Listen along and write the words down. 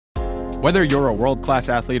Whether you're a world-class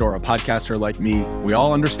athlete or a podcaster like me, we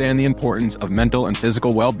all understand the importance of mental and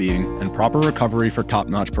physical well-being and proper recovery for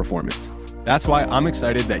top-notch performance. That's why I'm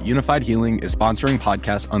excited that Unified Healing is sponsoring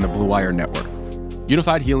podcasts on the Blue Wire Network.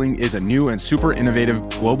 Unified Healing is a new and super innovative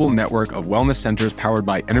global network of wellness centers powered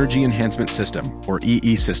by Energy Enhancement System, or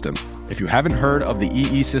EE System. If you haven't heard of the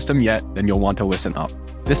EE System yet, then you'll want to listen up.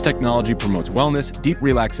 This technology promotes wellness, deep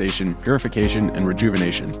relaxation, purification, and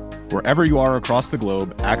rejuvenation. Wherever you are across the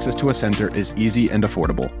globe, access to a center is easy and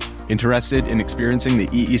affordable. Interested in experiencing the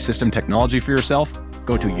EE System technology for yourself?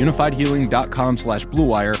 Go to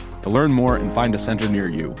unifiedhealing.com/bluewire to learn more and find a center near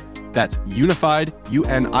you. That's unified,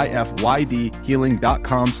 UNIFYD,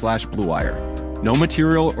 healing.com/bluewire. No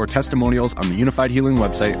material or testimonials on the Unified Healing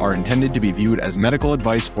website are intended to be viewed as medical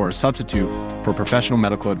advice or a substitute for professional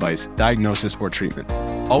medical advice, diagnosis, or treatment.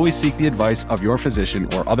 Always seek the advice of your physician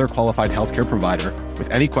or other qualified healthcare provider with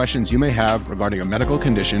any questions you may have regarding a medical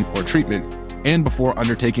condition or treatment and before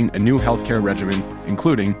undertaking a new healthcare regimen,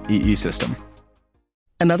 including EE System.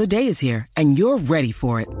 Another day is here, and you're ready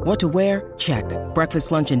for it. What to wear? Check.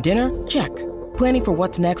 Breakfast, lunch, and dinner? Check. Planning for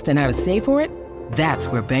what's next and how to save for it? That's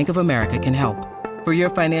where Bank of America can help. For your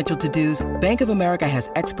financial to-dos, Bank of America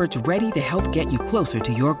has experts ready to help get you closer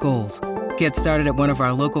to your goals. Get started at one of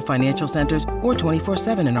our local financial centers or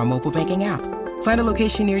 24/7 in our mobile banking app. Find a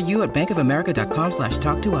location near you at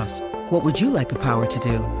bankofamerica.com/talktous. What would you like the power to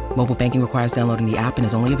do? Mobile banking requires downloading the app and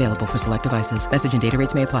is only available for select devices. Message and data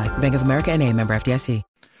rates may apply. Bank of America N.A., member FDIC.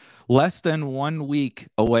 Less than 1 week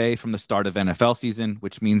away from the start of NFL season,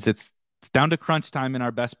 which means it's down to crunch time in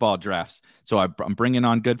our best ball drafts. So I'm bringing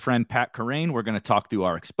on good friend Pat Kerrane. We're going to talk through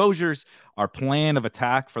our exposures, our plan of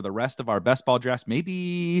attack for the rest of our best ball drafts.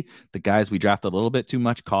 Maybe the guys we drafted a little bit too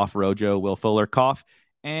much, Koff, Rojo, Will Fuller, Koff,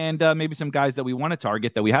 and maybe some guys that we want to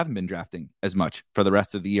target that we haven't been drafting as much for the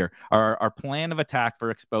rest of the year. Our plan of attack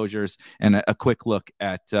for exposures and a quick look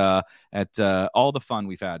at all the fun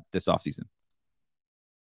we've had this offseason.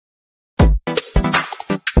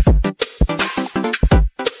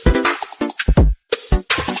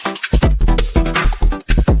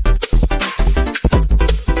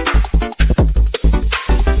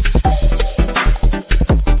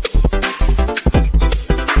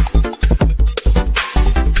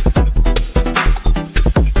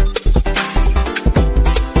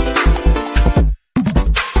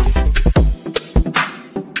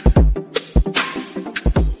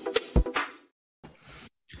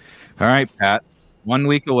 All right, Pat, 1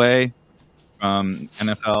 week away from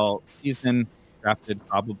NFL season. Drafted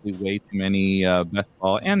probably way too many best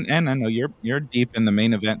ball. And I know you're deep in the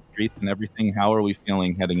main event streets and everything. How are we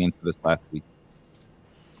feeling heading into this last week?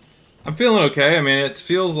 I'm feeling okay. I mean, it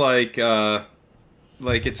feels like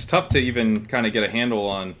it's tough to even kind of get a handle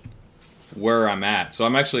on where I'm at. So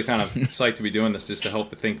I'm actually kind of psyched to be doing this just to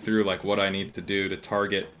help think through like what I need to do to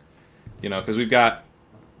target, because I've got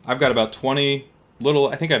about 20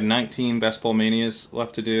 I think I have 19 Best Ball Manias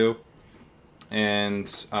left to do. And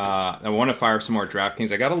I want to fire some more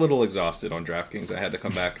DraftKings. I got a little exhausted on DraftKings. I had to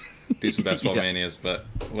come back, do some Best Ball Manias. But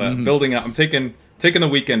building up, I'm taking the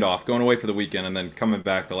weekend off, going away for the weekend, and then coming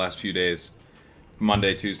back the last few days,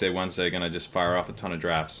 Monday, Tuesday, Wednesday, going to just fire off a ton of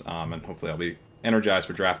drafts. And hopefully I'll be energized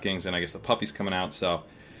for DraftKings. And I guess the puppy's coming out. So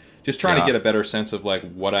just trying to get a better sense of like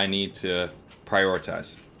what I need to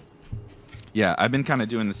prioritize. Yeah, I've been kind of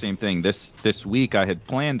doing the same thing. This week, I had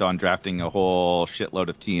planned on drafting a whole shitload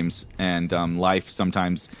of teams, and life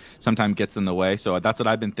sometimes gets in the way. So that's what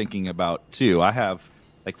I've been thinking about too. I have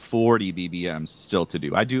like 40 BBMs still to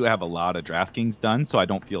do. I do have a lot of DraftKings done, so I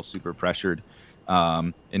don't feel super pressured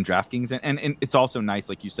in DraftKings. And it's also nice,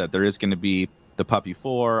 like you said, there is going to be the Puppy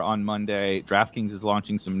 4 on Monday. DraftKings is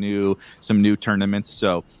launching some new tournaments,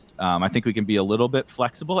 so. I think we can be a little bit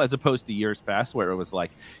flexible as opposed to years past where it was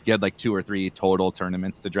like you had like 2 or 3 total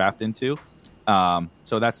tournaments to draft into.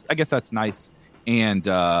 So I guess that's nice and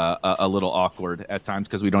a little awkward at times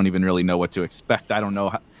because we don't even really know what to expect. I don't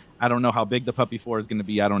know how big the Puppy 4 is going to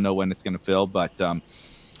be. I don't know when it's going to fill, but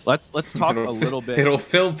let's talk a little bit. It'll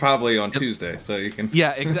fill probably on Tuesday, so you can.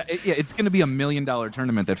 Yeah, exactly. Yeah, it's going to be $1 million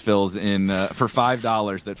tournament that fills in for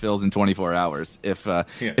 $5 that fills in 24 hours. If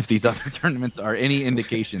these other tournaments are any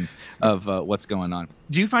indication of what's going on.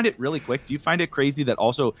 Do you find it really quick? Do you find it crazy that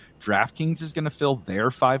also DraftKings is going to fill their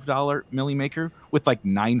 $5 Millie Maker with like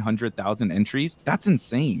 900,000 entries? That's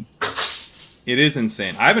insane. It is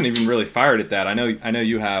insane. I haven't even really fired at that. I know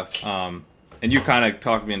you have, and you kind of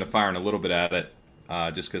talked me into firing a little bit at it.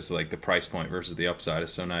 Just because like the price point versus the upside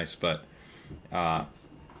is so nice. But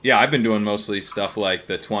I've been doing mostly stuff like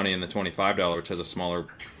the $20 and the $25, which has a smaller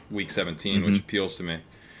week 17, which appeals to me.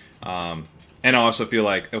 And I also feel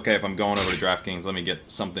like, okay, if I'm going over to DraftKings, let me get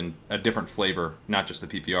something, a different flavor, not just the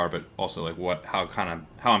PPR, but also like how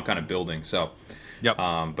I'm kind of building. So, Yep.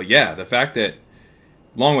 But yeah, the fact that,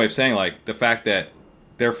 long way of saying, like, the fact that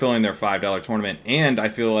they're filling their $5 tournament, and I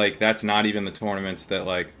feel like that's not even the tournaments that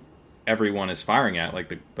like everyone is firing at. Like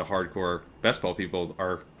the hardcore best ball people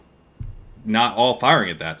are not all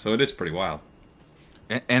firing at that, so it is pretty wild.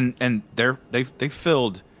 And they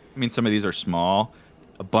filled. I mean, some of these are small.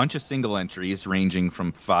 A bunch of single entries ranging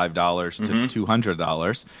from $5 to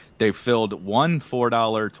 $200. They filled one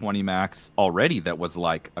 $4 20 max already. That was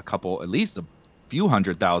like at least a few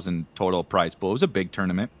 $100,000 total prize pool. It was a big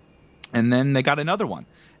tournament, and then they got another one.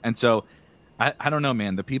 And so I don't know,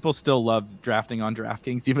 man. The people still love drafting on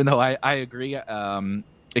DraftKings, even though I agree.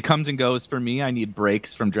 It comes and goes for me. I need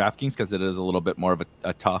breaks from DraftKings because it is a little bit more of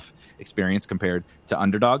a tough experience compared to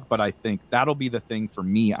Underdog. But I think that'll be the thing for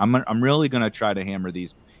me. I'm really going to try to hammer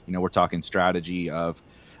these. You know, we're talking strategy of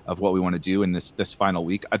what we want to do in this final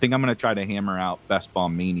week. I think I'm going to try to hammer out Best Ball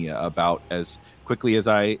Mania about as quickly as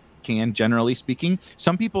I can, generally speaking.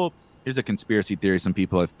 Some people, here's a conspiracy theory some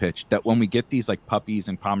people have pitched, that when we get these like puppies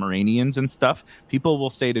and Pomeranians and stuff, people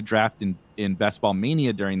will say to draft in Best Ball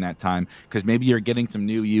Mania during that time, because maybe you're getting some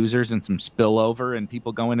new users and some spillover and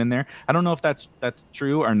people going in there. I don't know if that's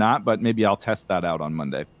true or not, but maybe I'll test that out on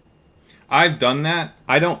Monday. I've done that.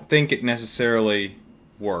 I don't think it necessarily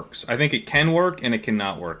works. I think it can work and it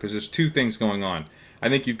cannot work, because there's two things going on. I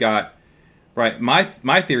think you've got, right, my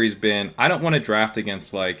theory's been, I don't want to draft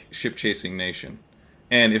against like Ship Chasing Nation.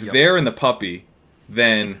 And if they're in the puppy,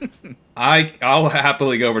 then I'll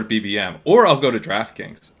happily go over to BBM, or I'll go to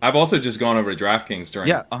DraftKings. I've also just gone over to DraftKings during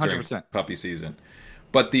 100%. puppy season.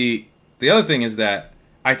 But the other thing is that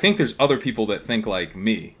I think there's other people that think like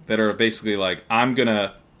me, that are basically like,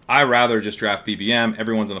 I rather just draft BBM.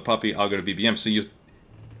 Everyone's in the puppy. I'll go to BBM. So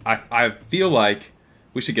I feel like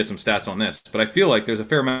we should get some stats on this, but I feel like there's a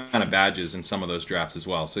fair amount of badges in some of those drafts as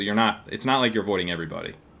well. So it's not like you're avoiding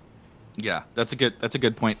everybody. Yeah, that's a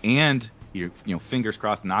good point. And you know, fingers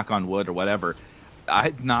crossed, knock on wood or whatever,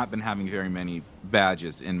 I've not been having very many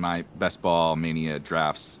badges in my Best Ball Mania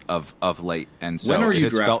drafts of late, and so when are you it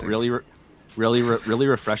has drafting? Felt really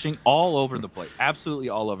refreshing, all over the place, absolutely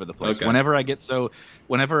all over the place. Okay. Whenever I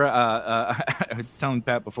was telling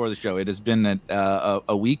Pat before the show, it has been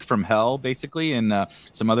a week from hell, basically, and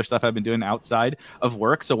some other stuff I've been doing outside of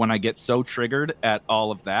work. So when I get so triggered at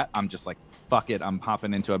all of that, I'm just like, fuck it, I'm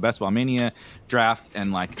hopping into a Best Ball Mania draft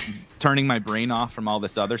and like turning my brain off from all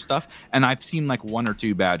this other stuff. And I've seen like one or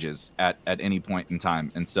two badges at any point in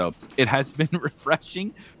time. And so it has been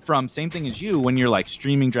refreshing, from same thing as you, when you're like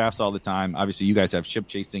streaming drafts all the time. Obviously you guys have Ship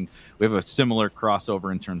Chasing. We have a similar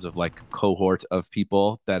crossover in terms of like cohort of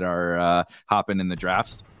people that are hopping in the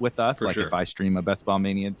drafts with us. For like sure. If I stream a Best Ball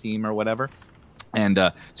Mania team or whatever. And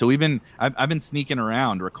so I've been sneaking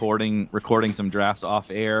around recording some drafts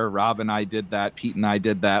off air. Rob and I did that. Pete and I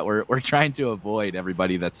did that. We're trying to avoid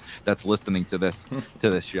everybody that's listening to this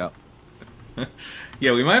show.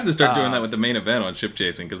 Yeah, we might have to start doing that with the main event on Ship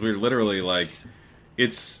Chasing, because we're literally like,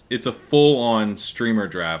 it's a full on streamer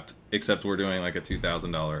draft, except we're doing like a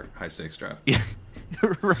 $2,000 high stakes draft. Yeah,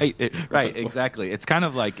 right, exactly. It's kind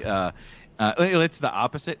of like. It's the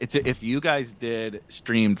opposite. It's if you guys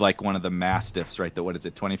streamed like one of the Mastiffs, right? The what is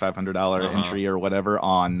it, $2,500 entry or whatever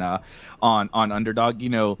on Underdog. You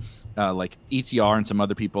know, like ECR and some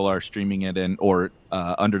other people are streaming it, or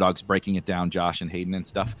Underdog's breaking it down, Josh and Hayden and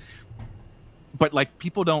stuff. But like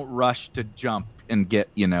people don't rush to jump and get,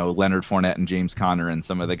 you know, Leonard Fournette and James Conner and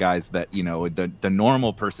some of the guys that, you know, the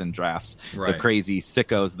normal person drafts, right. The crazy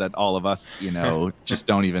sickos that all of us, you know, just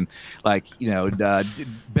don't even like, you know,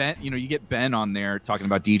 Ben, you know, you get Ben on there talking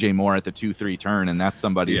about DJ Moore at the 2-3 turn, and that's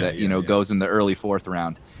somebody that, you know, goes in the early fourth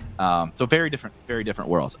round. So very different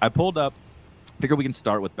worlds. I pulled up, figure we can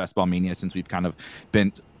start with Best Ball Mania since we've kind of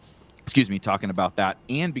been, talking about that,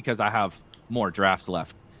 and because I have more drafts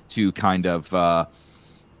left to kind of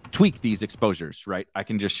tweak these exposures, right? I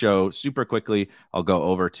can just show super quickly. I'll go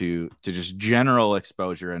over to just general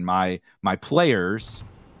exposure and my players,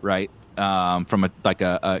 right? From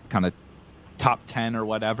a kind of top 10 or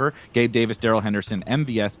whatever. Gabe Davis, Darrell Henderson,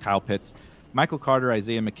 MVS, Kyle Pitts, Michael Carter,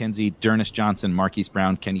 Isaiah McKenzie, Dernis Johnson, Marquise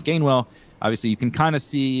Brown, Kenny Gainwell. Obviously, you can kind of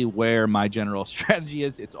see where my general strategy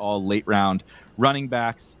is. It's all late round running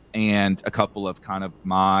backs and a couple of kind of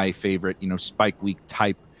my favorite, you know, spike week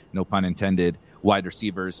type, no pun intended, wide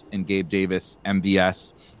receivers in Gabe Davis,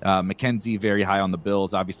 MVS, McKenzie, very high on the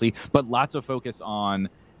Bills, obviously, but lots of focus on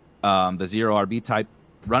the zero RB type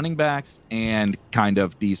running backs and kind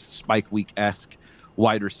of these spike week-esque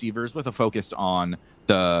wide receivers with a focus on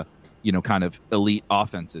the, you know, kind of elite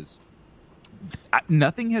offenses.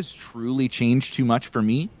 Nothing has truly changed too much for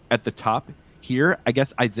me at the top here. I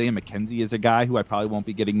guess Isaiah McKenzie is a guy who I probably won't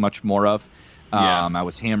be getting much more of. I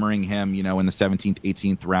was hammering him, in the 17th,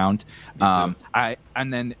 18th round.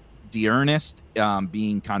 And then D'Ernest,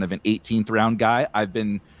 being kind of an 18th round guy, I've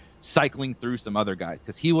been cycling through some other guys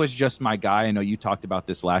because he was just my guy. I know you talked about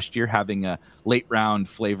this last year, having a late round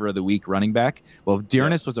flavor of the week running back. Well,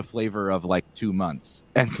 D'Ernest was a flavor of like 2 months,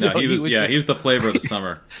 and so he was the flavor of the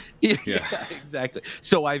summer. yeah, exactly.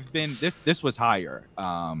 So I've been this was higher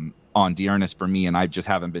on D'Ernest for me, and I just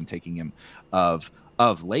haven't been taking him of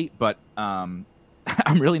late. But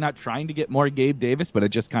I'm really not trying to get more Gabe Davis, but it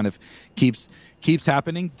just kind of keeps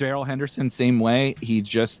happening. Darrell Henderson, same way. He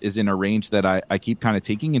just is in a range that I keep kind of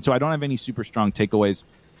taking. And so I don't have any super strong takeaways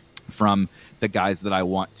from the guys that I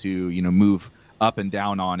want to, move up and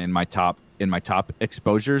down on in my top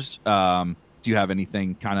exposures. Do you have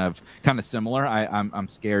anything kind of similar? I'm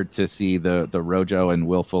scared to see the Rojo and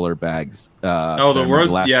Will Fuller bags. The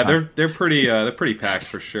word, yeah, they're pretty packed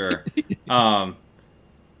for sure.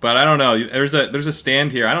 But I don't know. There's a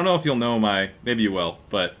stand here. I don't know if you'll know maybe you will,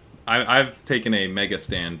 but I've taken a mega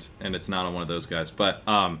stand, and it's not on one of those guys. But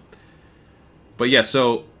yeah.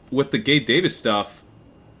 So with the Gabe Davis stuff,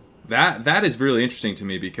 that is really interesting to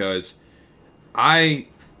me because I,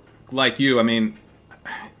 like you, I mean,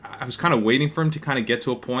 I was kind of waiting for him to kind of get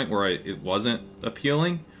to a point where it wasn't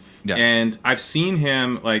appealing. Yeah. And I've seen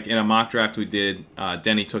him like in a mock draft we did.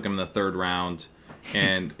 Denny took him in the 3rd round,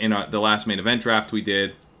 and in the last main event draft we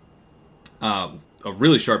did. A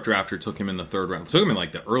really sharp drafter took him in the 3rd round. Took him in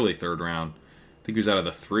like the early 3rd round. I think he was out of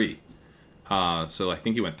the 3. So I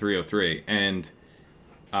think he went 303. And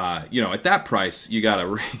at that price, you gotta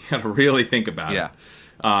really think about it.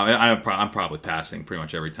 I'm probably passing pretty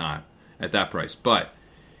much every time at that price. But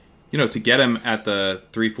to get him at the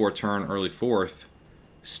 3-4 turn, early 4th,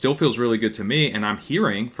 still feels really good to me. And I'm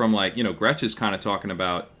hearing from Gretsch is kind of talking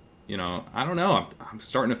about. I don't know. I'm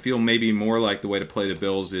starting to feel maybe more like the way to play the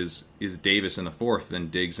Bills is Davis in the 4th than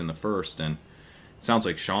Diggs in the 1st, and it sounds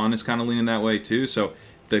like Sean is kind of leaning that way too. So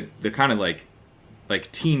the kind of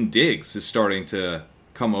like Team Diggs is starting to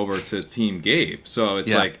come over to Team Gabe. So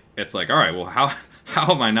it's like all right, well how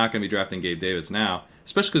am I not going to be drafting Gabe Davis now?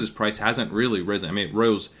 Especially because his price hasn't really risen. I mean, it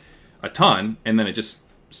rose a ton and then it just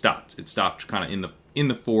stopped. It stopped kind of in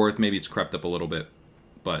the 4th. Maybe it's crept up a little bit,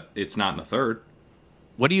 but it's not in the 3rd.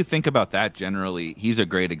 What do you think about that generally? He's a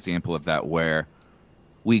great example of that where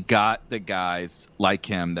we got the guys like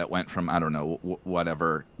him that went from, I don't know,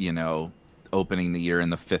 whatever, opening the year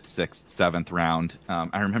in the 5th, 6th, 7th round.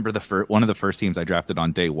 I remember one of the first teams I drafted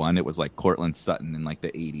on day 1, it was like Cortland Sutton in like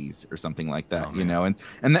the 80s or something like that,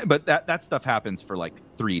 but that stuff happens for like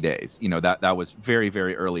 3 days. That was very,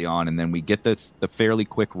 very early on. And then we get the fairly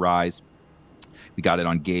quick rise. We got it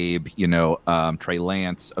on Gabe, Trey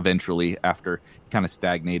Lance eventually after he kind of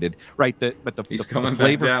stagnated, right? He's coming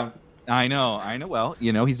back down. I know. Well,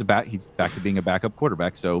 he's back to being a backup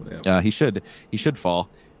quarterback, so he should fall.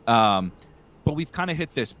 But we've kind of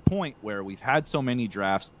hit this point where we've had so many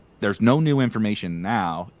drafts. There's no new information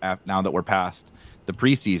now that we're past the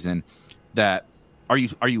preseason. That are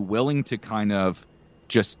you willing to kind of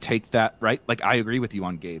just take that, right? Like, I agree with you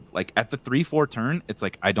on Gabe. Like, at the 3-4 turn, it's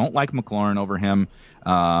like, I don't like McLaurin over him.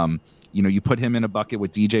 You put him in a bucket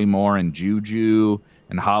with DJ Moore and Juju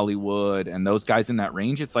and Hollywood and those guys in that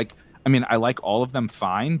range. It's like, I mean, I like all of them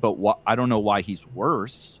fine, but I don't know why he's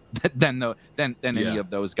worse than any of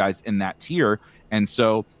those guys in that tier. And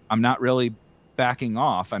so I'm not really backing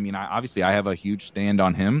off. I mean, obviously I have a huge stand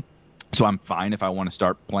on him, so I'm fine if I want to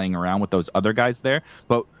start playing around with those other guys there.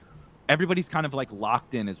 But everybody's kind of like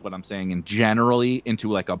locked in is what I'm saying, and generally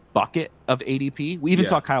into like a bucket of ADP. We even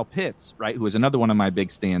saw Kyle Pitts, right, who is another one of my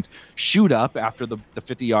big stands, shoot up after the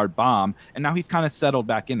 50-yard bomb, and now he's kind of settled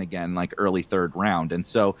back in again, like early 3rd round. And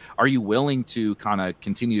so are you willing to kind of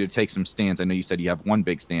continue to take some stands? I know you said you have one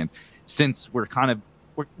big stand, since we're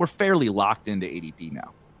we're fairly locked into ADP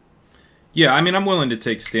now. Yeah, I mean, I'm willing to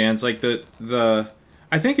take stands. Like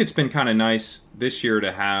I think it's been kind of nice this year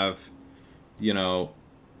to have,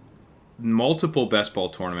 multiple best ball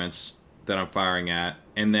tournaments that I'm firing at,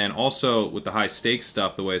 and then also with the high stakes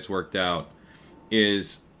stuff, the way it's worked out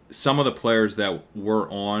is some of the players that we're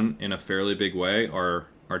on in a fairly big way are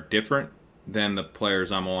different than the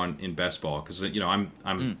players I'm on in best ball, because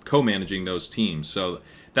I'm co-managing those teams. So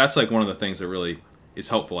that's like one of the things that really is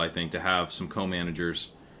helpful, I think, to have some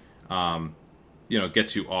co-managers.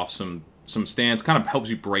 Gets you off some stands, kind of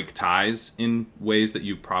helps you break ties in ways that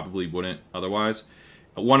you probably wouldn't otherwise.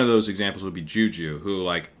 One of those examples would be Juju, who,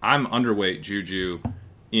 like, I'm underweight Juju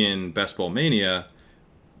in Best Ball Mania.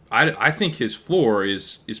 I think his floor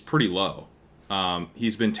is pretty low.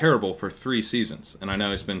 he's been terrible for 3 seasons. And I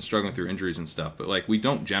know he's been struggling through injuries and stuff, but like we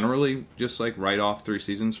don't generally just like write off 3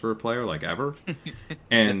 seasons for a player like ever.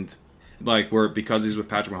 And like because he's with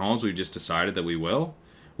Patrick Mahomes, we just decided that we will,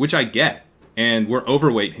 which I get. And we're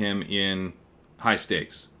overweight him in high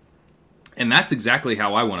stakes. And that's exactly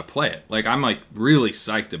how I want to play it. Like I'm like really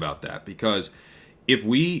psyched about that, because if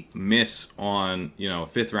we miss on, a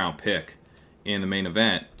 5th round pick in the main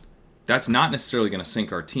event, that's not necessarily going to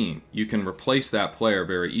sink our team. You can replace that player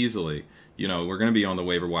very easily. We're going to be on the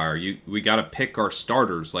waiver wire. We got to pick our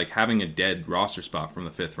starters. Like having a dead roster spot from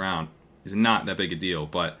the 5th round is not that big a deal.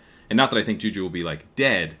 And not that I think Juju will be like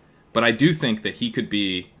dead, but I do think that he could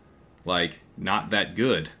be like not that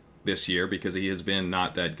good this year, because he has been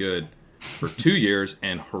not that good for 2 years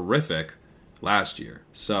and horrific last year.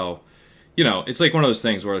 So, it's like one of those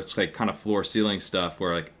things where it's like kind of floor ceiling stuff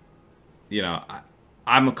where like,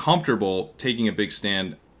 I'm comfortable taking a big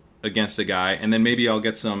stand against a guy, and then maybe I'll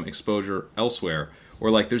get some exposure elsewhere. Or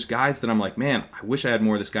like there's guys that I'm like, man, I wish I had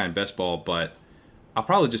more of this guy in best ball, but I'll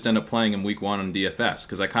probably just end up playing him week 1 on DFS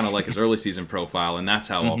because I kind of like his early season profile, and that's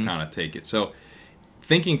how I'll kind of take it. So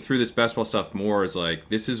thinking through this best ball stuff more is like,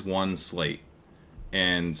 this is one slate,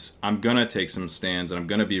 and I'm gonna take some stands, and I'm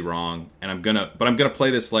gonna be wrong, and I'm gonna play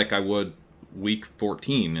this like I would week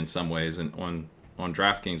 14 in some ways, and on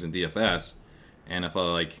DraftKings and DFS. And if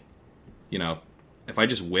I if I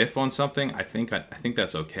just whiff on something, I think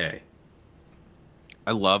that's okay.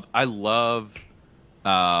 I love,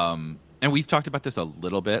 and we've talked about this a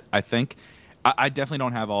little bit. I think I definitely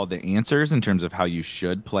don't have all the answers in terms of how you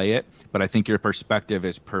should play it, but I think your perspective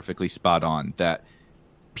is perfectly spot on. That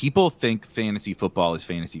people think fantasy football is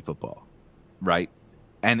fantasy football, right?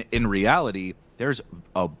 And in reality, there's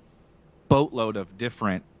a boatload of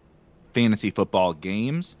different fantasy football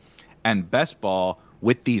games and best ball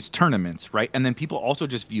with these tournaments, right? And then people also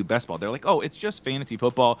just view best ball. They're like, oh, it's just fantasy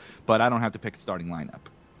football, but I don't have to pick a starting lineup,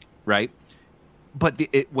 right? But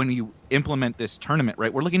when you implement this tournament,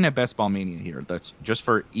 right, we're looking at Best Ball Mania here. That's just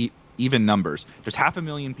for even numbers. There's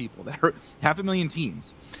 500,000 people, 500,000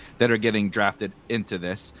 teams that are getting drafted into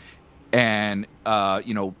this. And,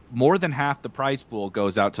 more than half the prize pool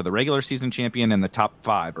goes out to the regular season champion and the top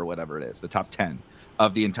 5 or whatever it is, the top 10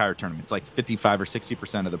 of the entire tournament. It's like 55 or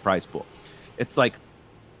 60% of the prize pool. It's like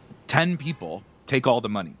 10 people take all the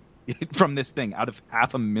money from this thing out of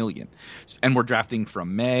 500,000. And we're drafting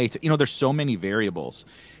from May to, there's so many variables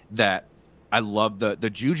that I love. The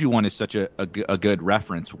Juju one is such a good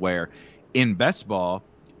reference, where in best ball,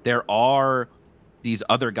 there are these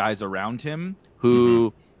other guys around him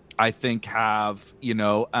who I think have, we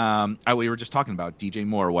were just talking about DJ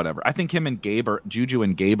Moore or whatever. I think him and Juju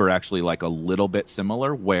and Gabe are actually like a little bit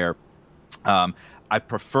similar, where I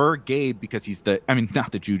prefer Gabe because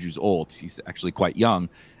not that Juju's old. He's actually quite young.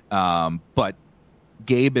 But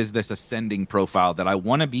Gabe is this ascending profile that I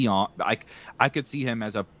want to be on. I could see him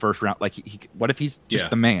as a first round. Like, what if he's just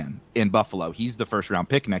the man in Buffalo? He's the first round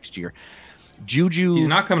pick next year. Juju, he's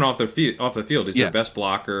not coming off the field. He's their best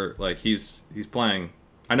blocker. Like he's playing.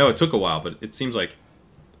 I know it took a while, but it seems like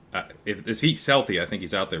if he's healthy, I think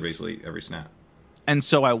he's out there basically every snap. And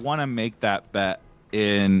so I want to make that bet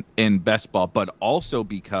in best ball, but also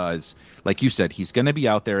because, like you said, he's going to be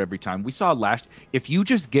out there every time. We saw if you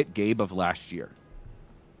just get Gabe of last year,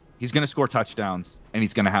 he's going to score touchdowns and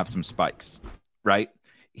he's going to have some spikes, right?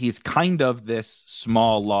 He's kind of this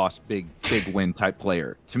small loss, big win type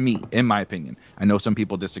player to me, in my opinion. I know some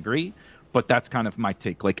people disagree, but that's kind of my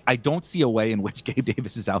take. Like, I don't see a way in which Gabe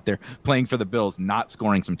Davis is out there playing for the Bills, not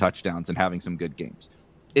scoring some touchdowns and having some good games.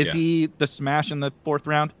 Is he the smash in the 4th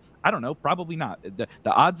round? I don't know. Probably not. The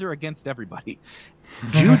odds are against everybody.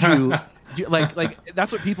 Juju, like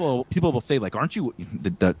that's what people will say. Like, aren't you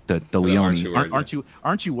the Leone?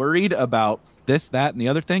 Aren't you worried about this, that, and the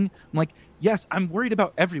other thing? I'm like, yes, I'm worried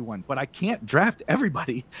about everyone, but I can't draft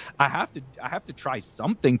everybody. I have to try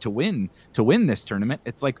something to win this tournament.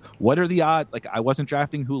 It's like, what are the odds? Like, I wasn't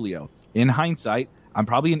drafting Julio. In hindsight, I'm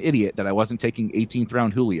probably an idiot that I wasn't taking 18th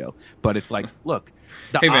round Julio. But it's like, look.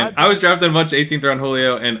 Hey man, I was drafting a bunch of 18th round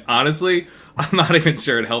Julio, and honestly, I'm not even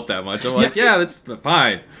sure it helped that much. I'm like, yeah, that's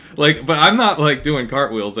fine. Like, but I'm not like doing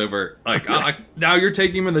cartwheels over like, now you're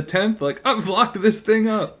taking him in the 10th. Like, I've locked this thing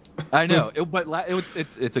up. I know,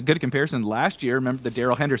 it's a good comparison. Last year, remember the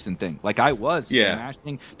Darrell Henderson thing? Like, I was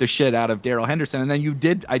smashing the shit out of Darrell Henderson, and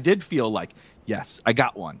then I did feel like, yes, I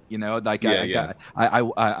got one.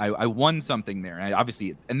 I won something there. And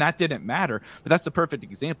obviously, and that didn't matter. But that's the perfect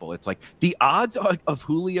example. It's like the odds of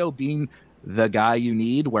Julio being the guy you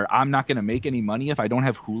need, where I'm not going to make any money if I don't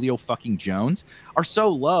have Julio fucking Jones, are so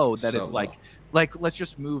low that it's like, like let's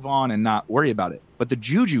just move on and not worry about it. But the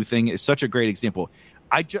Juju thing is such a great example.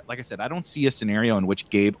 Like I said, I don't see a scenario in which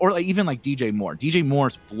Gabe or even like DJ Moore. DJ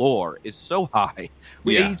Moore's floor is so high.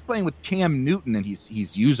 He's playing with Cam Newton and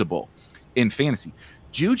he's usable in fantasy.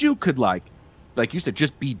 Juju could like you said,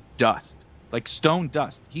 just be dust, like stone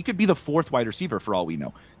dust. He could be the fourth wide receiver for all we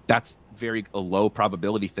know. That's a low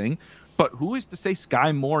probability thing. But who is to say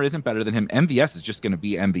Sky Moore isn't better than him? MVS is just going to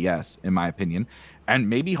be MVS, in my opinion. And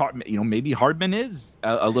maybe Hardman is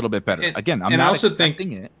a little bit better. Again, I'm not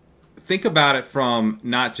expecting it. Think about it from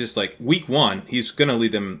not just like week one, he's going to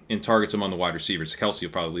lead them in targets among the wide receivers. Kelsey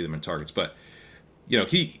will probably lead them in targets, but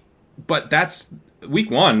but that's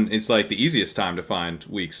week one. It's like the easiest time to find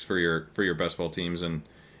weeks for your best ball teams. And,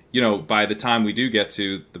 by the time we do get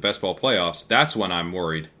to the best ball playoffs, that's when I'm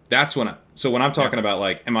worried. So when I'm talking about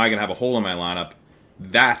like, am I going to have a hole in my lineup?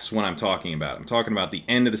 That's what I'm talking about. I'm talking about the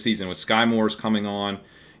end of the season with Sky Moore's coming on,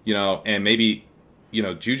 and maybe,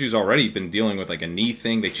 Juju's already been dealing with like a knee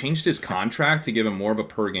thing. They changed his contract to give him more of a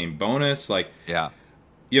per game bonus. Like,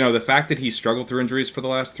 the fact that he struggled through injuries for the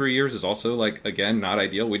last 3 years is also like, again, not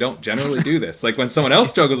ideal. We don't generally do this. Like when someone else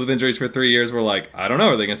struggles with injuries for 3 years, we're like, I don't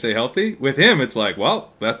know, are they going to stay healthy? With him, it's like,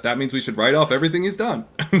 well, that means we should write off everything he's done.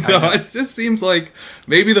 So it just seems like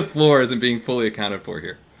maybe the floor isn't being fully accounted for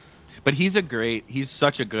here. But he's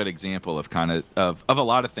such a good example of of a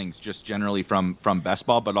lot of things, just generally from best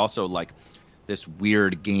ball, but also like this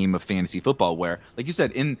weird game of fantasy football where, like you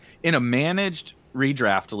said, in a managed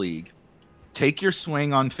redraft league, take your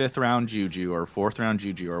swing on 5th round Juju or 4th round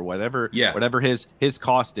Juju or whatever his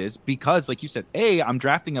cost is, because like you said, I'm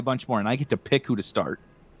drafting a bunch more and I get to pick who to start.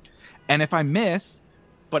 And if I miss,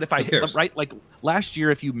 but if I hit right, like last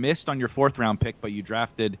year, if you missed on your 4th round pick, but you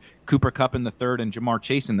drafted Cooper Kupp in the 3rd and Jamar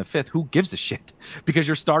Chase in the 5th, who gives a shit? Because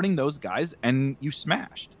you're starting those guys and you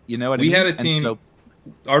smashed. You know what I mean? We had a team.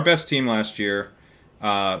 Our best team last year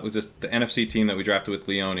was just the NFC team that we drafted with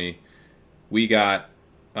Leone. We got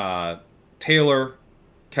Taylor,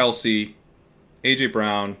 Kelsey, A.J.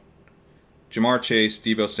 Brown, Jamar Chase,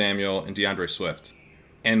 Deebo Samuel, and DeAndre Swift.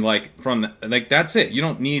 And that's it. You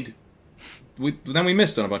don't need. Then we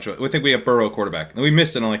missed on a bunch of. We think we have Burrow quarterback, and we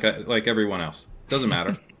missed it on like everyone else. Doesn't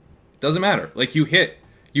matter. Doesn't matter. Like you get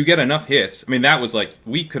enough hits. I mean, that was like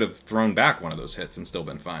we could have thrown back one of those hits and still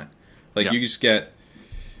been fine. Like you just get,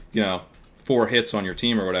 4 hits on your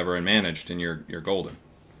team or whatever and managed, and you're golden.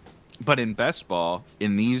 But in best ball,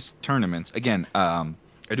 in these tournaments, again, I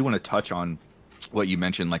do want to touch on what you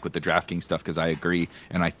mentioned, like with the DraftKings stuff, because I agree,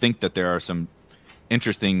 and I think that there are some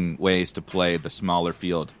interesting ways to play the smaller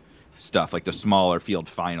field stuff, like the smaller field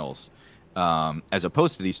finals, as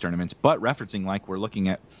opposed to these tournaments. But referencing, like we're looking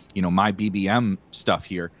at, my BBM stuff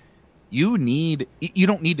here, you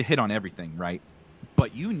don't need to hit on everything, right?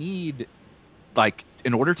 But you need, like,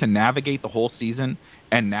 in order to navigate the whole season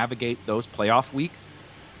and navigate those playoff weeks,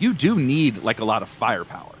 you do need like a lot of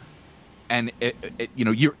firepower. And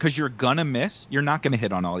because you're gonna miss, you're not gonna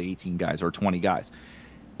hit on all 18 guys or 20 guys.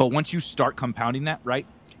 But once you start compounding that, right,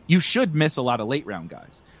 you should miss a lot of late round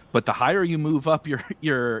guys. But the higher you move up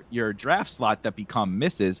your draft slot that become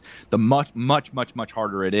misses, the much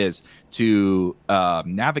harder it is to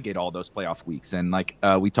navigate all those playoff weeks. And like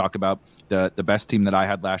we talk about the best team that I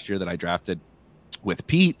had last year that I drafted with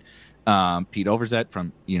Pete Overzet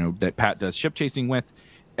from that Pat does ship chasing with,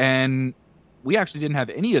 and we actually didn't have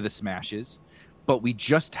any of the smashes, but we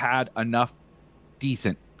just had enough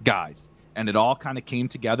decent guys. And it all kind of came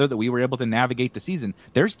together that we were able to navigate the season.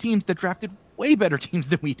 There's teams that drafted way better teams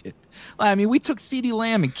than we did. I mean, we took CeeDee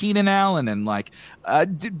Lamb and Keenan Allen, and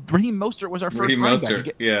Raheem Mostert was our first running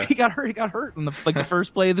back. He got hurt in the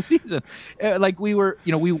first play of the season. We were,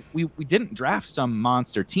 we didn't draft some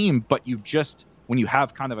monster team, but when you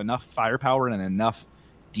have kind of enough firepower and enough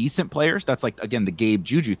decent players, that's like, again, the Gabe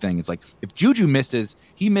Juju thing. It's like if Juju misses,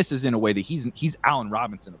 he misses in a way that he's Allen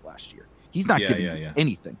Robinson of last year. He's not giving you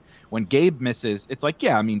anything. When Gabe misses, it's like,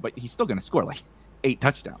 but he's still going to score like 8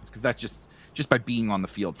 touchdowns because that's just by being on the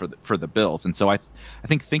field for the Bills. And so I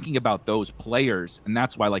think thinking about those players, and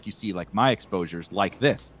that's why, like, you see like my exposures like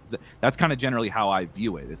this. That's kind of generally how I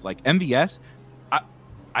view it. It's like MVS.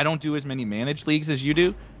 I don't do as many managed leagues as you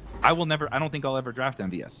do. I don't think I'll ever draft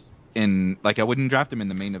MVS. I wouldn't draft him in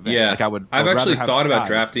the main event. Yeah, like I've actually thought about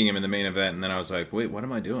drafting him in the main event, and then I was like, wait, what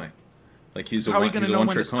am I doing? Like he's a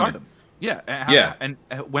one-trick pony. Yeah. And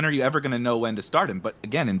when are you ever going to know when to start him? But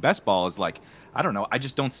again, in best ball is like, I don't know. I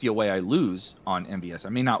just don't see a way I lose on MVS. I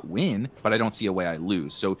may not win, but I don't see a way I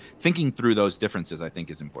lose. So thinking through those differences, I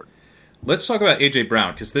think, is important. Let's talk about A.J.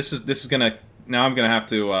 Brown, because this is going to – now I'm going to have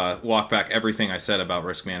to walk back everything I said about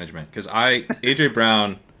risk management, because A.J.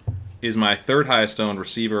 Brown is my 3rd highest owned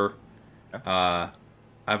receiver I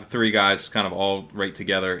have 3 guys kind of all right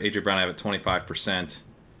together. AJ Brown I have at 25%.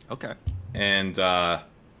 Okay. And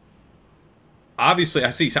obviously,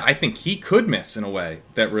 I think he could miss in a way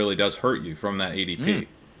that really does hurt you from that ADP.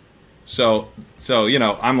 So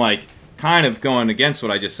I'm like kind of going against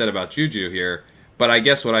what I just said about Juju here. But I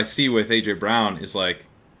guess what I see with AJ Brown is like,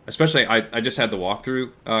 especially I just had the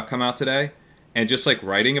walkthrough come out today, and just like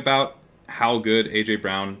writing about how good AJ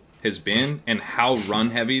Brown has been and how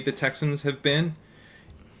run heavy the Texans have been.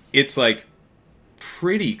 It's like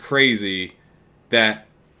pretty crazy that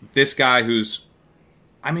this guy who's,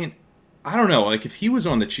 I mean, I don't know, like if he was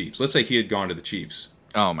on the Chiefs, let's say he had gone to the Chiefs.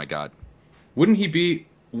 Oh my God. Would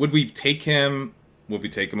we take him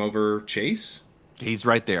over Chase? He's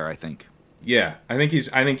right there, I think. Yeah, I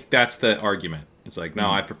think that's the argument. It's like, no,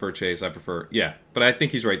 I prefer Chase. But I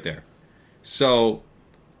think he's right there. So,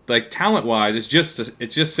 like talent-wise, it's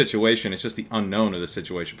just situation. It's just the unknown of the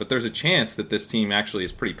situation. But there's a chance that this team actually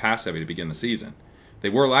is pretty pass-heavy to begin the season. They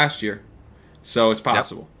were last year, so it's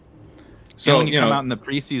possible. Yep. So when you come out in the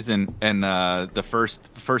preseason and the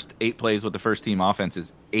first 8 plays with the first team offense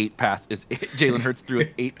is 8 passes, Jalen Hurts threw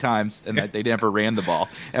it 8 times, and that they never ran the ball.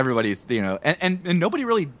 Everybody's and nobody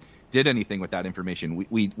really did anything with that information.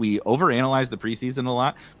 We overanalyzed the preseason a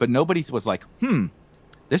lot, but nobody was like,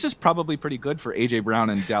 this is probably pretty good for AJ Brown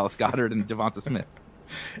and Dallas Goedert and Devonta Smith.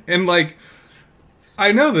 And like,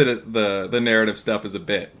 I know that the narrative stuff is a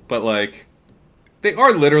bit, but like, they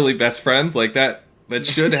are literally best friends. Like that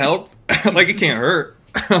should help. Like it can't hurt.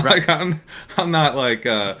 Like I'm not like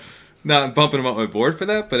not bumping them up my board for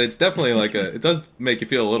that, but it's definitely like it does make you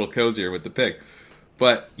feel a little cozier with the pick.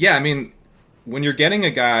 But yeah, I mean, when you're getting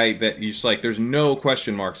a guy that you just like, there's no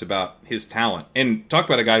question marks about his talent, and talk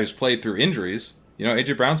about a guy who's played through injuries.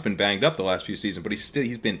 AJ Brown's been banged up the last few seasons, but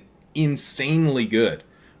he's been insanely good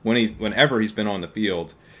whenever he's been on the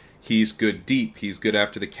field. He's good deep. He's good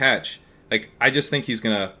after the catch. Like I just think he's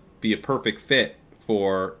gonna be a perfect fit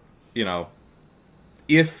for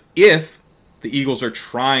if the Eagles are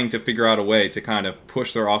trying to figure out a way to kind of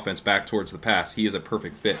push their offense back towards the pass, he is a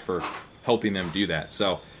perfect fit for helping them do that.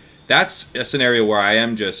 So that's a scenario where I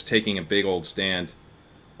am just taking a big old stand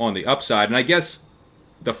on the upside. And I guess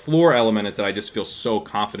the floor element is that I just feel so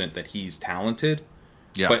confident that he's talented.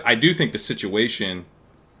 Yeah. But I do think the situation,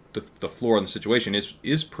 the floor in the situation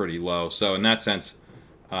is pretty low. So in that sense,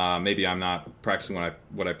 maybe I'm not practicing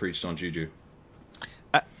what I preached on Juju.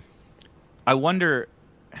 I wonder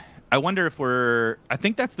if I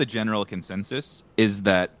think that's the general consensus, is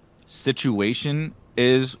that situation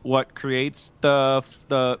is what creates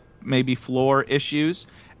the maybe floor issues,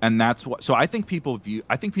 and that's what. So I think people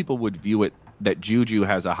would view it that Juju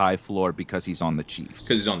has a high floor because he's on the Chiefs.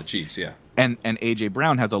 Because he's on the Chiefs, yeah. And AJ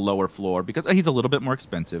Brown has a lower floor because he's a little bit more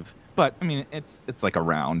expensive. But I mean, it's like a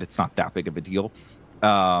round. It's not that big of a deal,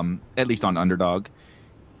 at least on Underdog.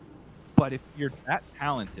 But if you're that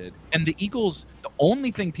talented, and the Eagles, the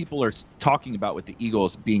only thing people are talking about with the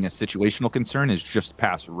Eagles being a situational concern is just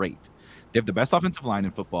pass rate. They have the best offensive line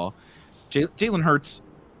in football. Jalen Hurts,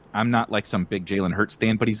 I'm not like some big Jalen Hurts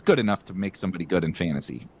stan, but he's good enough to make somebody good in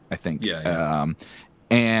fantasy, I think. Yeah.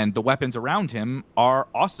 And the weapons around him are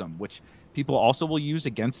awesome, which people also will use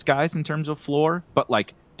against guys in terms of floor. But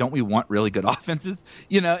like, don't we want really good offenses?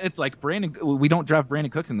 It's like we don't draft Brandon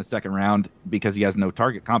Cooks in the second round because he has no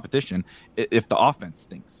target competition if the offense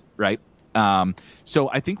stinks, right? So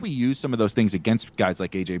I think we use some of those things against guys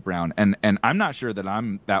like AJ Brown, and I'm not sure that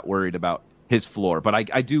I'm that worried about his floor, but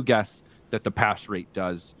I do guess that the pass rate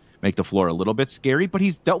does make the floor a little bit scary, but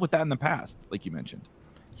he's dealt with that in the past, like you mentioned.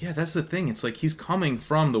 Yeah, that's the thing. It's like he's coming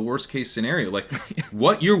from the worst case scenario. Like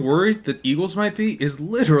what you're worried that Eagles might be is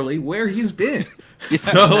literally where he's been. Yeah.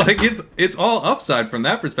 So like it's all upside from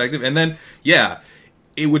that perspective. And then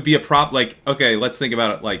it would be a prop. Like, okay, let's think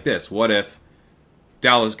about it like this. What if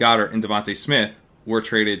Dallas Goedert and Devonta Smith were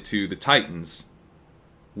traded to the Titans?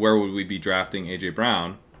 Where would we be drafting AJ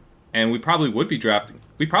Brown? And we probably would be drafting.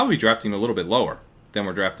 We'd probably be drafting a little bit lower than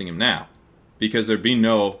we're drafting him now, because there'd be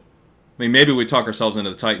no. I mean, maybe we talk ourselves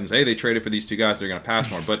into the Titans. Hey, they traded for these 2 guys; they're going to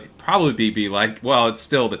pass more. But it'd probably be like, well, it's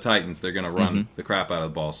still the Titans. They're going to run the crap out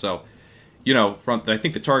of the ball. So, I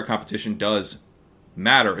think the target competition does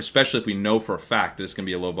matter, especially if we know for a fact that it's going to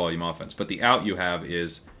be a low volume offense. But the out you have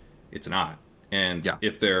is it's not. And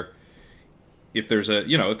if there's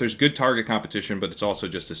good target competition, but it's also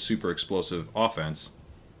just a super explosive offense,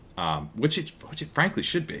 which it frankly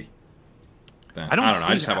should be. Then, I don't know.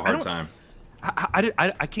 I just have a hard time.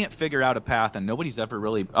 I can't figure out a path, and nobody's ever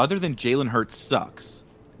really, other than Jalen Hurts sucks.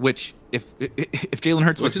 Which if Jalen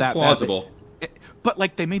Hurts was that plausible. But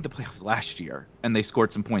like they made the playoffs last year, and they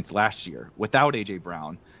scored some points last year without AJ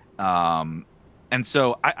Brown. And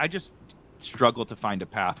so I just struggle to find a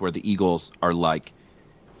path where the Eagles are like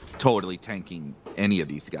totally tanking any of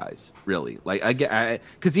these guys, really. Like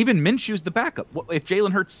because even Minshew's the backup. If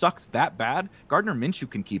Jalen Hurts sucks that bad, Gardner Minshew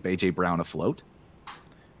can keep AJ Brown afloat.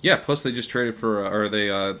 Yeah. Plus, they just traded for, or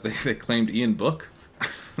they claimed Ian Book.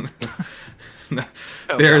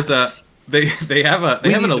 There's a. They have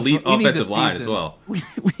an elite offensive line as well. We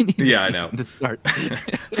need I know to start.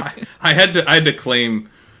 I had to claim.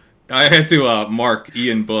 I had to mark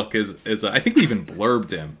Ian Book as I think we even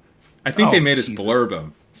blurbed him. I think they made us blurb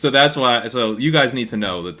him. So that's why. So you guys need to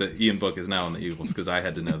know that the Ian Book is now on the Eagles because I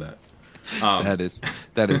had to know that.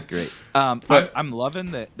 That is great. I'm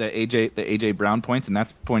loving the AJ Brown points, and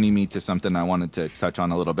that's pointing me to something I wanted to touch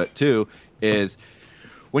on a little bit too. Is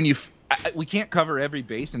when we can't cover every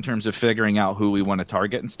base in terms of figuring out who we want to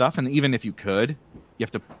target and stuff. And even if you could,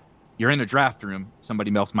 you're in a draft room,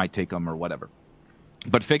 somebody else might take them or whatever.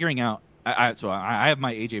 But figuring out, I have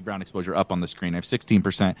my AJ Brown exposure up on the screen. I have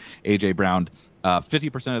 16% AJ Brown.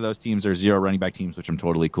 50% of those teams are 0 running back teams, which I'm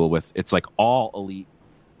totally cool with. It's like all elite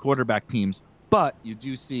quarterback teams, but you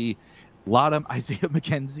do see a lot of Isaiah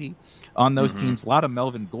McKenzie on those teams, a lot of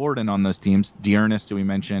Melvin Gordon on those teams, Dearness, who we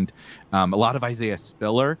mentioned, a lot of Isaiah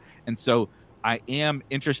Spiller. And so I am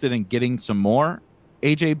interested in getting some more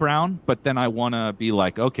AJ Brown, but then I want to be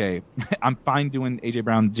like, okay, I'm fine doing AJ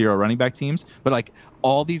Brown 0 running back teams, but like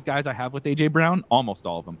all these guys I have with AJ Brown, almost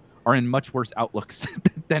all of them are in much worse outlooks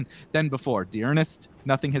than before. Dearness,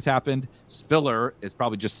 nothing has happened. Spiller is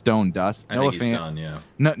probably just stone dust. I think he's done, yeah.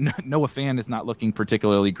 Noah Fan is not looking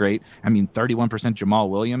particularly great. I mean, 31%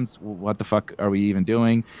 Jamal Williams. What the fuck are we even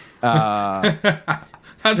doing? How did that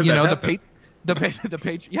happen? The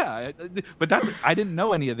Patriots, yeah, but I didn't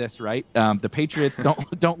know any of this, right? The Patriots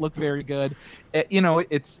don't look very good.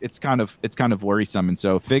 It's kind of worrisome, and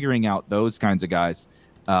so figuring out those kinds of guys,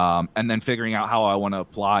 and then figuring out how I want to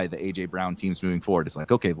apply the AJ Brown teams moving forward. It's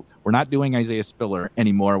like, okay, we're not doing Isaiah Spiller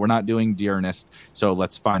anymore. We're not doing Dearness, so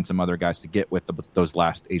let's find some other guys to get with those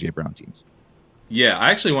last AJ Brown teams. Yeah,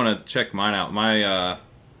 I actually want to check mine out.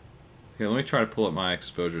 Here, let me try to pull up my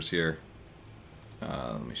exposures here.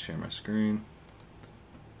 Let me share my screen.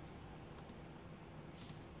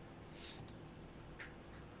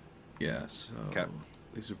 Yeah, so okay.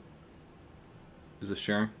 Is this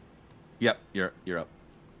sharing? Yep, you're up.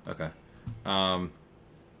 Okay. All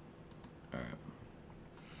right.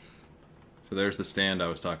 So there's the stand I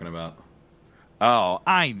was talking about. Oh,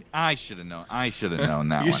 I should have known. I should have known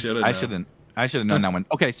that You one. should have. I should have known that one.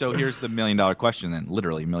 Okay, so here's the $1 million question then.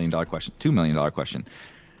 Literally $1 million question. $2 million question.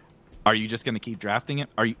 Are you just going to keep drafting him?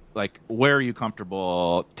 Are you where are you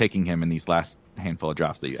comfortable taking him in these last handful of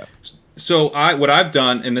drafts that you have? So what I've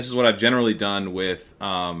done, and this is what I've generally done with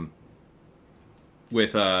kind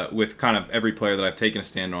of every player that I've taken a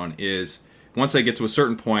stand on, is once I get to a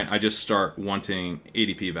certain point, I just start wanting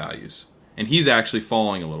ADP values, and he's actually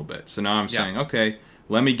falling a little bit. So now I'm saying, okay,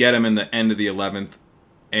 let me get him in the end of the 11th,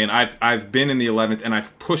 and I've been in the 11th, and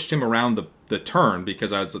I've pushed him around the turn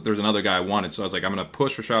because there's another guy I wanted. So I was like, I'm going to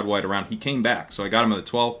push Rachaad White around. He came back, so I got him at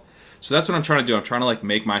the 12th. So that's what I'm trying to do. I'm trying to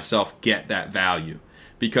make myself get that value,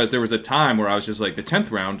 because there was a time where I was just like, the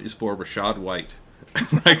 10th round is for Rachaad White.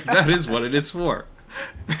 That is what it is for.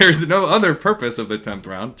 There's no other purpose of the 10th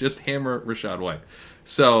round. Just hammer Rachaad White.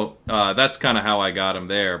 So that's kind of how I got him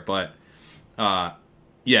there. But now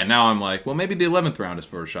I'm like, well, maybe the 11th round is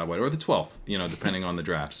for Rachaad White, or the 12th, depending on the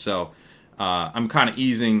draft. So I'm kind of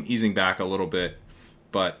easing back a little bit.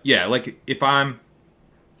 But yeah,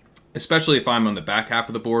 especially if I'm on the back half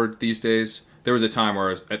of the board these days, there was a time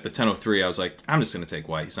where at the 10:03 I was like, I'm just going to take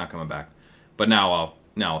White. He's not coming back. But now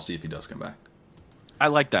I'll see if he does come back. I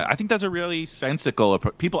like that. I think that's a really sensical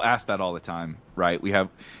approach. People ask that all the time, right? We have,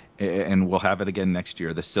 and we'll have it again next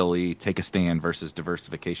year, the silly take a stand versus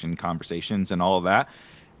diversification conversations and all of that.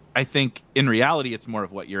 I think in reality, it's more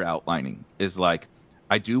of what you're outlining is like,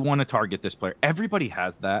 I do want to target this player. Everybody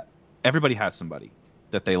has that. Everybody has somebody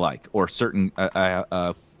that they like, or certain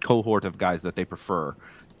cohort of guys that they prefer,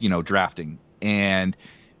 drafting. And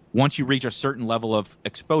once you reach a certain level of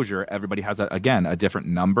exposure, everybody has, a different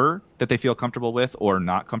number that they feel comfortable with or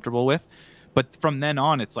not comfortable with. But from then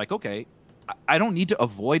on, it's like, okay, I don't need to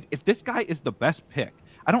avoid. If this guy is the best pick,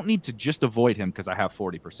 I don't need to just avoid him because I have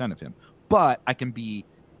 40% of him. But I can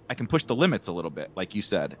push the limits a little bit, like you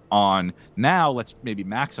said, on now let's maybe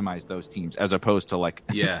maximize those teams as opposed to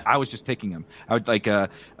I was just taking him. I would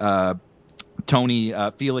Tony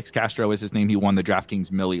Felix Castro is his name. He won the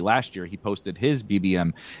DraftKings Millie last year. He posted his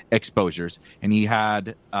BBM exposures, and he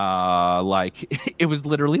had like it was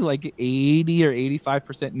literally like 80 or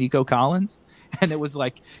 85% Nico Collins, and it was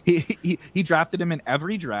like he drafted him in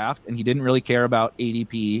every draft, and he didn't really care about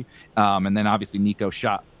ADP. And then obviously Nico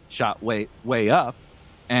shot way up,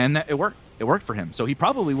 and it worked. It worked for him. So he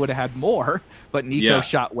probably would have had more, but Nico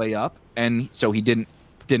shot way up, and so he didn't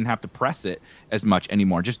have to press it as much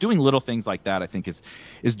anymore. Just doing little things like that, I think, is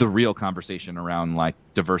the real conversation around like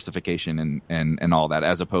diversification and all that,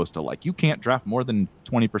 as opposed to like you can't draft more than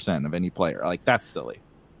 20% of any player. Like that's silly.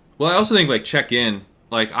 Well, I also think like check in.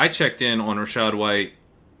 Like I checked in on Rachaad White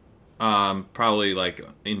probably like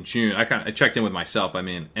in June. I checked in with myself. I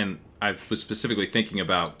mean, and I was specifically thinking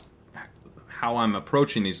about how I'm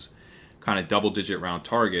approaching these kind of double-digit round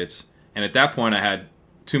targets. And at that point, I had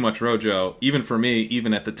too much Rojo, even for me,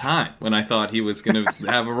 even at the time when I thought he was going to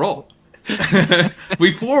have a role.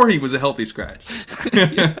 Before he was a healthy scratch.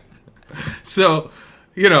 So,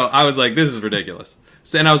 I was like, this is ridiculous.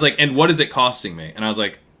 So, and I was like, and what is it costing me? And I was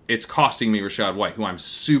like, it's costing me Rachaad White, who I'm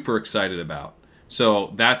super excited about.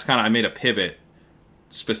 So that's I made a pivot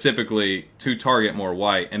specifically to target more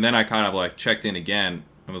White. And then I kind of like checked in again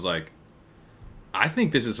and was like, I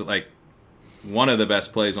think this is like one of the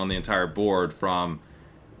best plays on the entire board from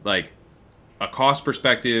like a cost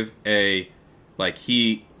perspective,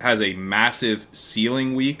 he has a massive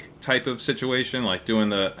ceiling week type of situation, like doing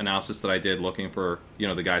the analysis that I did looking for,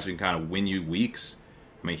 the guys who can kind of win you weeks.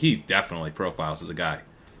 I mean, he definitely profiles as a guy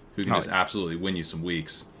who can just absolutely win you some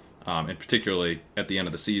weeks, and particularly at the end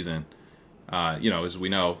of the season. As we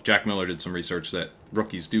know, Jack Miller did some research that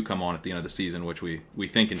rookies do come on at the end of the season, which we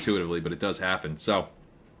think intuitively, but it does happen. So,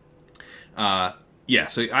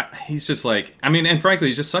 he's just like, I mean, and frankly,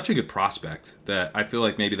 he's just such a good prospect that I feel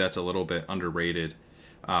like maybe that's a little bit underrated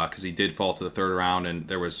because he did fall to the third round, and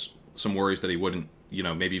there was some worries that he wouldn't,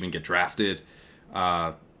 maybe even get drafted.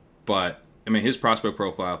 But, I mean, his prospect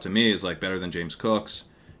profile to me is like better than James Cook's.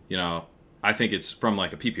 I think it's from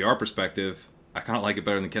like a PPR perspective, I kind of like it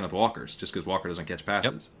better than Kenneth Walker's just because Walker doesn't catch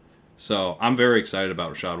passes. Yep. So I'm very excited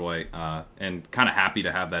about Rachaad White and kind of happy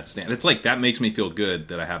to have that stand. It's like that makes me feel good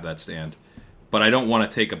that I have that stand. But I don't want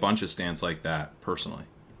to take a bunch of stands like that personally.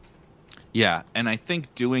 Yeah, and I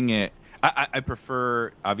think doing it, I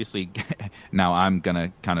prefer, obviously, now I'm going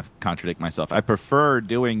to kind of contradict myself. I prefer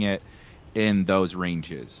doing it in those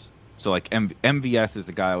ranges. So like MVS is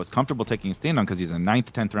a guy I was comfortable taking a stand on because he's a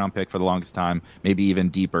 9th, 10th round pick for the longest time, maybe even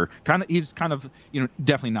deeper. He's kind of,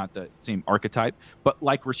 definitely not the same archetype, but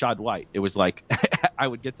like Rachaad White, it was like I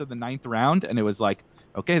would get to the 9th round and it was like,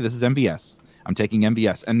 okay, this is MVS. I'm taking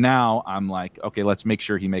MVS. And now I'm like, okay, let's make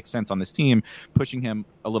sure he makes sense on this team, pushing him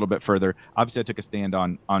a little bit further. Obviously, I took a stand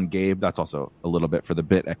on Gabe. That's also a little bit for the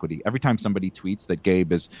bit equity. Every time somebody tweets that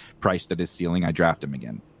Gabe is priced at his ceiling, I draft him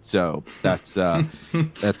again. So that's you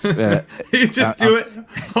just do it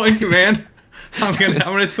on command. I'm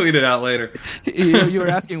gonna tweet it out later. You were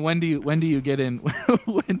asking when do you get in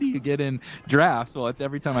drafts? Well, it's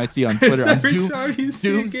every time I see on Twitter. I'm doom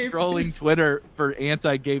scrolling tweets. Twitter for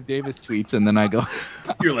anti-Gabe Davis tweets, and then I go.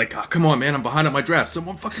 You're like, oh, come on, man! I'm behind on my draft.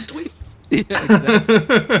 Someone fucking tweet. Yeah,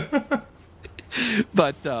 exactly.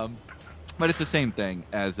 But it's the same thing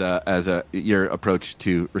as your approach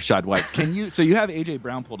to Rachaad White. So you have AJ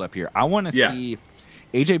Brown pulled up here. I want to see.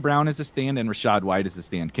 AJ Brown is a stand and Rachaad White is a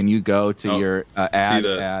stand. Can you go to your add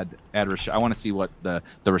Rachaad? I want to see what the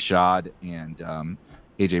Rachaad and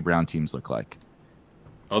AJ Brown teams look like.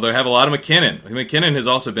 Oh, they have a lot of McKinnon. McKinnon has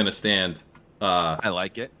also been a stand. I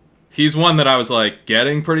like it. He's one that I was like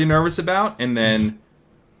getting pretty nervous about, and then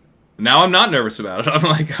now I'm not nervous about it. I'm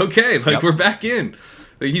like, okay, we're back in.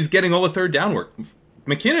 He's getting all the third down work.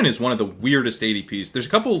 McKinnon is one of the weirdest ADPs. There's a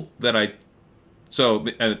couple that So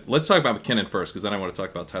let's talk about McKinnon first, because then I want to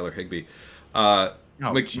talk about Tyler Higbee.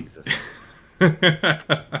 Jesus.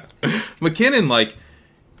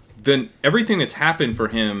 McKinnon, everything that's happened for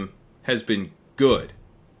him has been good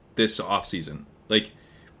this offseason.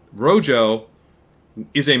 Rojo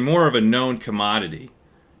is more of a known commodity.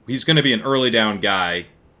 He's going to be an early down guy.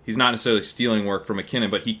 He's not necessarily stealing work from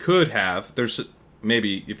McKinnon, but he could have.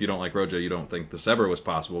 Maybe if you don't like Rojo, you don't think this ever was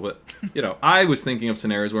possible. But, I was thinking of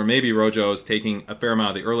scenarios where maybe Rojo is taking a fair amount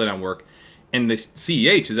of the early down work and the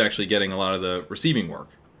CEH is actually getting a lot of the receiving work.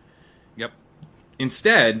 Yep.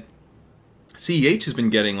 Instead, CEH has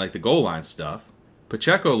been getting the goal line stuff.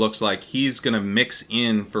 Pacheco looks like he's going to mix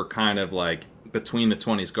in for kind of between the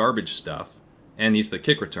 20s garbage stuff. And he's the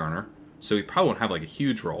kick returner. So he probably won't have a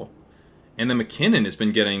huge role. And then McKinnon has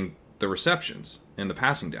been getting the receptions and the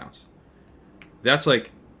passing downs. That's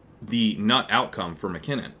the nut outcome for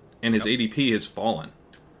McKinnon. and his ADP has fallen.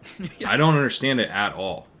 I don't understand it at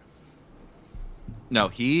all. No,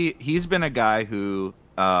 he's been a guy who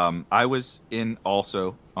I was in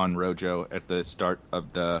also on Rojo at the start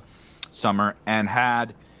of the summer and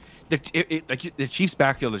had the Chiefs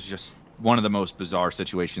backfield is just one of the most bizarre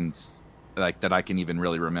situations like that I can even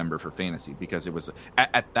really remember for fantasy, because it was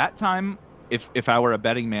at that time, if I were a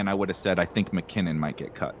betting man, I would have said I think McKinnon might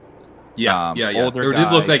get cut. Yeah. Older It guy,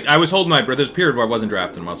 did look like I was holding my breath. There's a period where I wasn't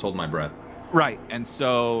drafting him. I was holding my breath. Right, and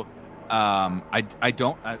so I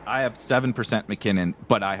have 7% McKinnon,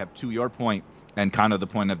 but I have, to your point and kind of the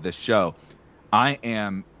point of this show,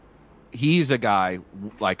 he's a guy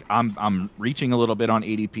like I'm reaching a little bit on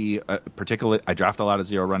ADP, particularly I draft a lot of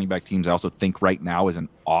zero running back teams. I also think right now is an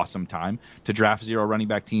awesome time to draft zero running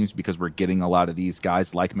back teams because we're getting a lot of these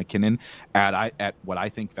guys like McKinnon at what I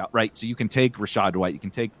think, right? So you can take Rachaad White, you can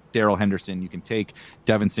take Darrell Henderson, you can take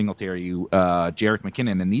Devin Singletary, Jerick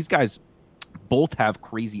McKinnon, and these guys both have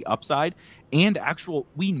crazy upside and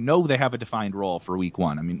we know they have a defined role for week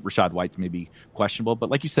one. I mean, Rachaad White's maybe questionable, but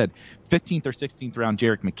like you said, 15th or 16th round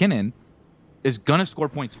Jerick McKinnon is going to score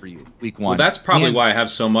points for you week one. Well, that's probably why I have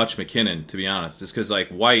so much McKinnon, to be honest, is because like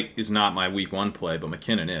White is not my week one play, but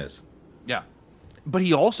McKinnon is. Yeah. But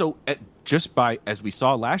he also, as we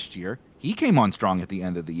saw last year, he came on strong at the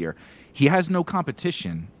end of the year. He has no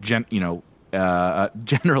competition, generally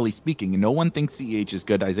speaking. No one thinks CEH is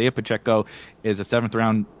good. Isaiah Pacheco is a 7th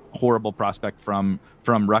round horrible prospect from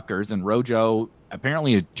Rutgers, and Rojo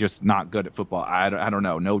apparently is just not good at football. I don't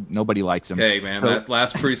know. Nobody likes him. Hey man, that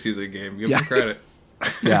last preseason game, give him credit.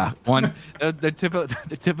 Yeah,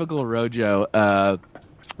 the typical Rojo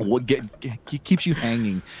keeps you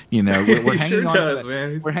hanging. We're hanging sure on does, to that,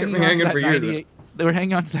 man. We're hanging on hanging for years. We're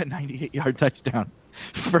hanging on to that 98-yard touchdown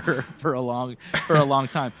for a long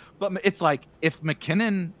time. But it's like if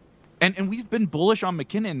McKinnon, and we've been bullish on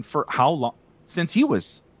McKinnon for how long? Since he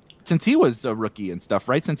was a rookie and stuff,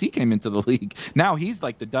 right? Since he came into the league. Now he's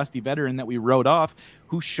like the dusty veteran that we wrote off,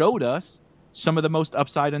 who showed us some of the most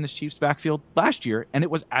upside in this Chiefs backfield last year, and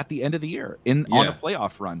it was at the end of the year on a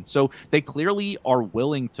playoff run. So they clearly are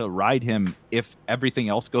willing to ride him if everything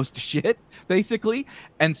else goes to shit, basically.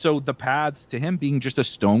 And so the paths to him being just a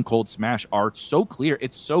stone cold smash are so clear.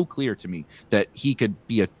 It's so clear to me that he could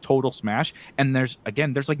be a total smash. And there's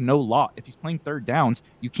like no law. If he's playing third downs,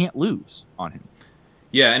 you can't lose on him.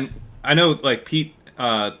 Yeah, and I know like Pete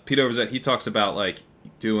Overzet, he talks about like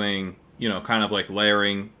doing, kind of like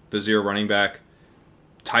layering the zero running back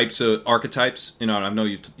types of archetypes. And I know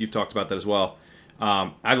you've talked about that as well.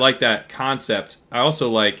 I like that concept. I also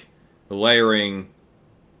like the layering,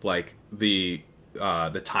 like the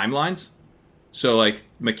timelines. So like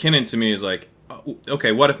McKinnon to me is like,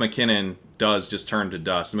 okay, what if McKinnon does just turn to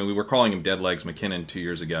dust? I mean, we were calling him Dead Legs McKinnon 2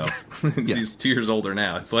 years ago. He's 2 years older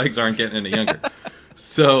now. His legs aren't getting any younger.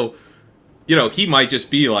 So, he might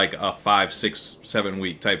just be like a 5, 6, 7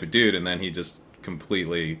 week type of dude, and then he just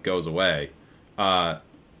completely goes away. But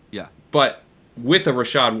with a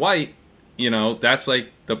Rachaad White, that's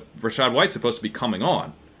like the Rachaad White's supposed to be coming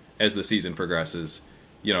on as the season progresses,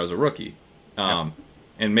 as a rookie. And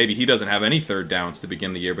maybe he doesn't have any third downs to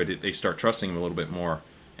begin the year, but they start trusting him a little bit more,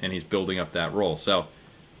 and he's building up that role. So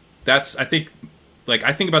I think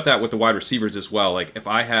about that with the wide receivers as well. Like if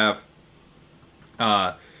I have,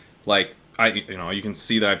 you can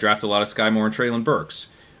see that I've drafted a lot of Sky Moore and Treylon Burks.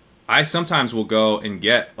 I sometimes will go and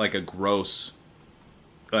get like a gross,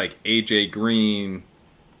 like AJ Green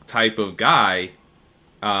type of guy,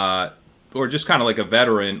 or just kind of like a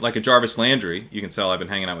veteran, like a Jarvis Landry. You can tell I've been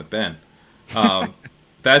hanging out with Ben.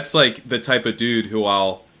 That's like the type of dude who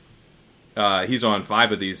he's on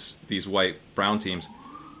 5 of these white brown teams.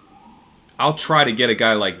 I'll try to get a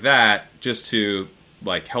guy like that just to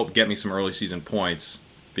like help get me some early season points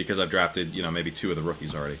because I've drafted, maybe 2 of the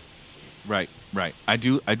rookies already. Right. I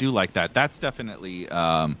do like that. That's definitely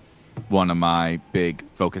one of my big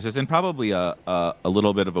focuses, and probably a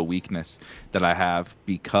little bit of a weakness that I have,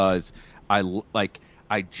 because I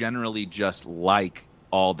generally just like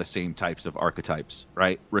all the same types of archetypes,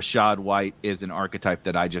 right? Rachaad White is an archetype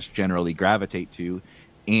that I just generally gravitate to,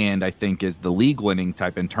 and I think is the league winning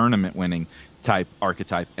type and tournament winning type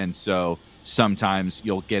archetype. And so sometimes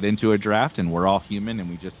you'll get into a draft and we're all human and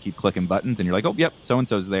we just keep clicking buttons and you're like, oh, yep,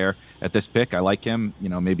 so-and-so's there at this pick. I like him.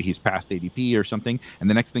 Maybe he's past ADP or something. And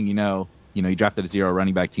the next thing you know, you drafted a zero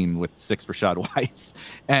running back team with 6 Rachaad Whites.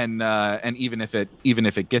 And even if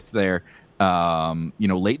it gets there,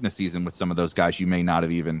 late in the season with some of those guys, you may not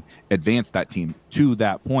have even advanced that team. To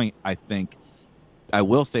that point, I think I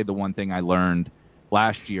will say the one thing I learned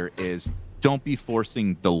last year is don't be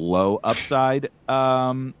forcing the low upside,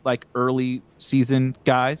 like early season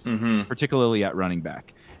guys, particularly at running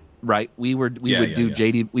back. Right, we would do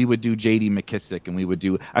JD McKissick, and we would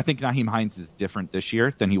do. I think Nyheim Hines is different this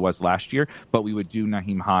year than he was last year, but we would do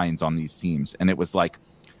Nyheim Hines on these teams, and it was like,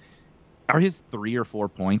 are his 3 or 4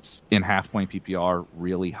 points in half point PPR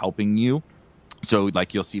really helping you? So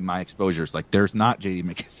like you'll see my exposures, like there's not JD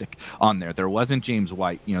McKissick on there. There wasn't James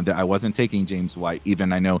White. I wasn't taking James White.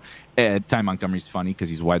 Even I know Ty Montgomery's funny because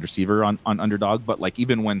he's a wide receiver on Underdog, but like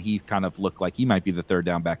even when he kind of looked like he might be the third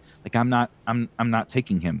down back, like I'm not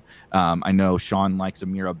taking him. I know Sean likes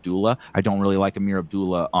Amir Abdullah. I don't really like Amir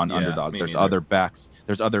Abdullah on Underdog. There's other backs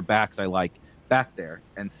I like back there,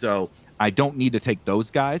 and so I don't need to take those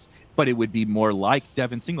guys. But it would be more like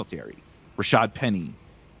Devin Singletary, Rashad Penny.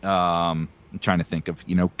 I'm trying to think of,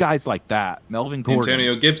 guys like that. Melvin Gordon.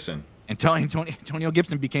 Antonio Gibson. Antonio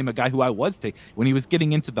Gibson became a guy who I was taking. When he was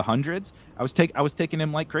getting into the hundreds, I was taking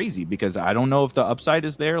him like crazy because I don't know if the upside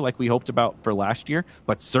is there like we hoped about for last year,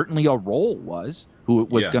 but certainly a role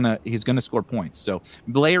he's gonna score points. So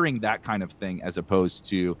layering that kind of thing as opposed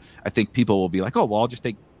to, I think people will be like, oh, well, I'll just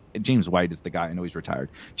take James White is the guy. I know he's retired.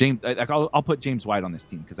 I'll put James White on this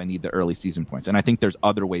team because I need the early season points. And I think there's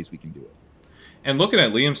other ways we can do it. And looking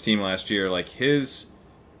at Liam's team last year, like his,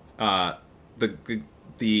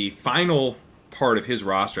 the final part of his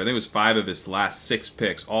roster, I think it was 5 of his last 6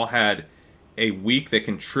 picks, all had a week that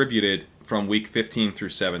contributed from week 15 through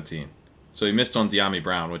 17. So he missed on De'Ami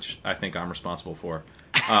Brown, which I think I'm responsible for.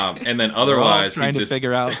 And then otherwise, trying to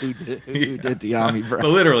figure out who did De'Ami Brown. But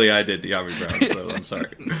literally, I did De'Ami Brown, so I'm sorry.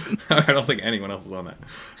 I don't think anyone else was on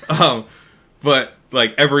that. But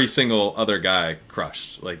like every single other guy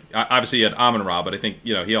crushed. Like obviously he had Amon-Ra, but I think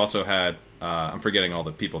he also had I'm forgetting all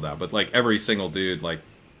the people now. But like every single dude like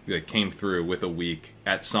that came through with a week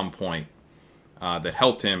at some point that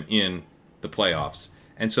helped him in the playoffs.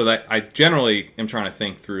 And so that I generally am trying to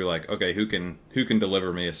think through like, okay, who can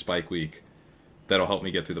deliver me a spike week that'll help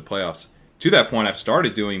me get through the playoffs. To that point, I've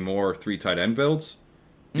started doing more 3 tight end builds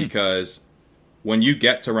because when you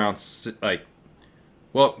get to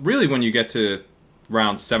when you get to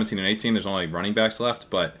rounds 17 and 18, there's only running backs left.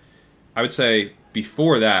 But I would say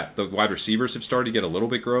before that, the wide receivers have started to get a little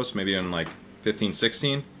bit gross, maybe in like 15,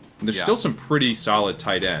 16. And there's still some pretty solid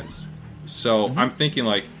tight ends. So I'm thinking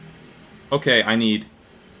like, okay, I need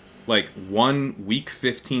like 1 week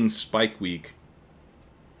 15 spike week.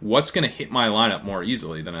 What's going to hit my lineup more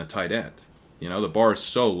easily than a tight end? The bar is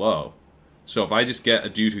so low. So if I just get a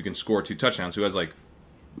dude who can score 2 touchdowns, who has like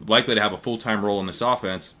likely to have a full-time role in this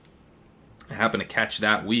offense, I happen to catch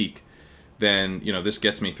that week, then this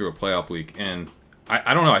gets me through a playoff week. And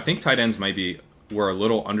I don't know. I think tight ends were a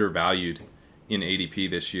little undervalued in ADP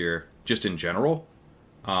this year, just in general.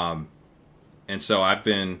 And so I've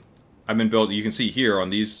been built. You can see here on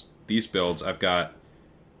these builds, I've got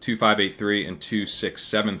 2-5-8-3 and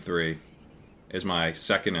 2-6-7-3 as my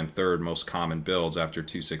second and third most common builds after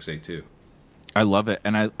 2-6-8-2. I love it,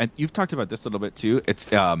 and you've talked about this a little bit too. It's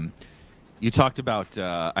you talked about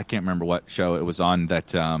I can't remember what show it was on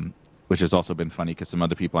that, which has also been funny because some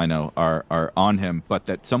other people I know are on him, but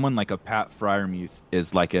that someone like a Pat Freiermuth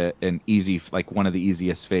is like an easy, like one of the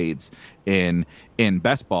easiest fades in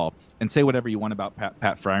best ball. And say whatever you want about Pat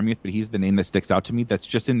Freiermuth, but he's the name that sticks out to me. That's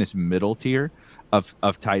just in this middle tier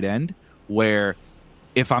of tight end, where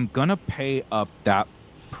if I'm gonna pay up that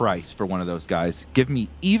price for one of those guys, at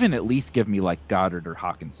least give me like Goddard or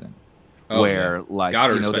Hawkinson. Like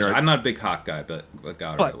Goddard, I'm not a big Hawk guy, but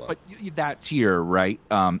Goddard I love. But that tier, right?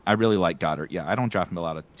 I really like Goddard. Yeah, I don't draft him a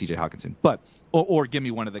lot of TJ Hawkinson, but or give me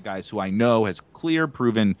one of the guys who I know has clear,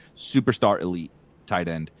 proven superstar elite tight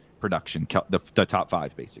end production, the top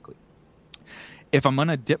 5 basically. If I'm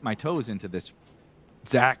gonna dip my toes into this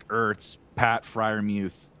Zach Ertz, Pat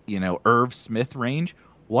Freiermuth, Irv Smith range,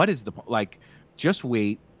 what is the like? Just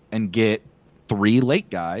wait and get 3 late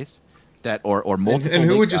guys that or multiple. And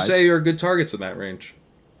who would you guys. say are good targets in that range?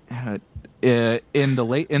 In the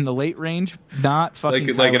late range, not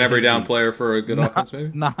fucking like an every down player for a good offense,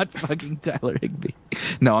 maybe. Not fucking Tyler Higbee.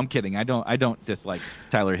 No, I'm kidding. I don't dislike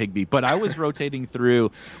Tyler Higbee, but I was rotating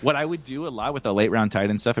through what I would do a lot with the late round tight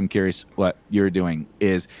end stuff. I'm curious what you're doing.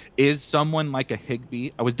 Is someone like a Higbee?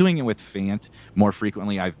 I was doing it with Fant more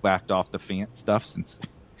frequently. I've backed off the Fant stuff since.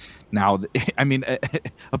 Now, I mean,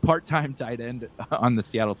 a part-time tight end on the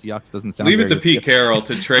Seattle Seahawks doesn't sound. Leave it to Pete Carroll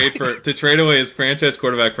to trade away his franchise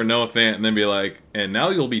quarterback for Noah Fant, and then be like, and now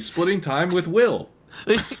you'll be splitting time with Will.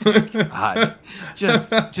 God,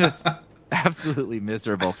 just absolutely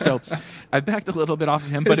miserable. So I backed a little bit off of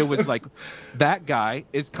him, but it was like that guy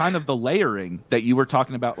is kind of the layering that you were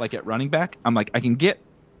talking about, like at running back. I'm like, I can get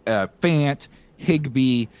Fant,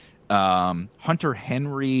 Higbee, Hunter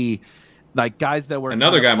Henry, like guys that were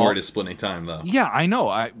another guy I'm worried is splitting time though. Yeah, I know.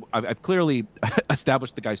 I've clearly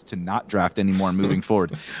established the guys to not draft anymore moving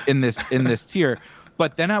forward in this tier.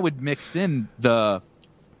 But then I would mix in the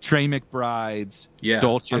Trey McBrides. Yeah,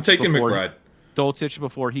 Dulcich I'm taking McBride. Dulcich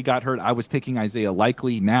before he got hurt. I was taking Isaiah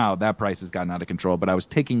Likely. Now that price has gotten out of control, but I was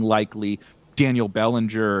taking Likely, Daniel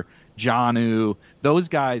Bellinger, Jonnu, those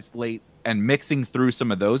guys late, and mixing through some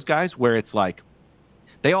of those guys where it's like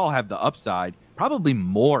they all have the upside, probably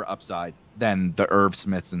more upside than the Irv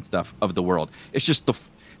Smiths and stuff of the world. It's just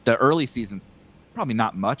the early seasons, probably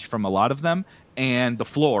not much from a lot of them, and the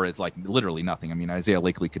floor is like literally nothing. I mean, Isaiah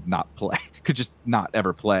Likely could just not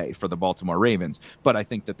ever play for the Baltimore Ravens, but I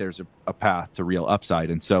think that there's a path to real upside,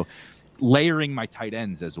 and so layering my tight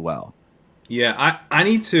ends as well. Yeah, I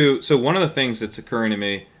need to. So one of the things that's occurring to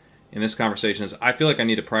me in this conversation is I feel like I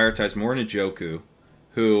need to prioritize more Njoku,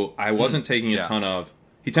 who I wasn't taking a ton of.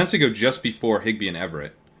 He tends to go just before Higbee and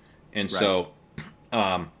Everett. And so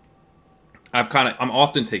I'm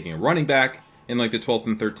often taking a running back in like the 12th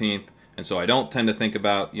and 13th. And so I don't tend to think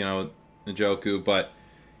about, Njoku. But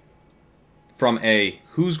from a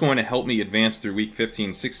who's going to help me advance through week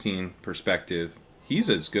 15, 16 perspective, he's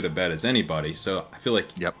as good a bet as anybody. So I feel like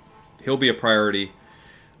he'll be a priority.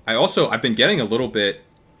 I've been getting a little bit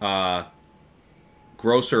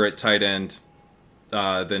grosser at tight end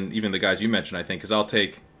than even the guys you mentioned, I think, because I'll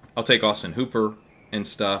take Austin Hooper and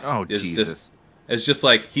stuff. Oh, Jesus. It's just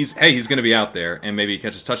like he's going to be out there and maybe he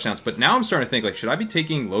catches touchdowns. But now I'm starting to think, like, should I be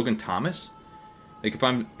taking Logan Thomas? Like, if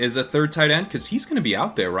I'm as a third tight end? Because he's going to be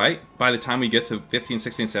out there, right? By the time we get to 15,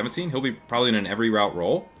 16, 17, he'll be probably in an every route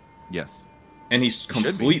role. Yes. And he's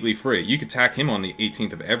completely free. You could tack him on the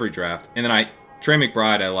 18th of every draft. And then Trey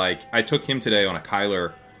McBride, I took him today on a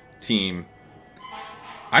Kyler team.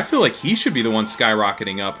 I feel like he should be the one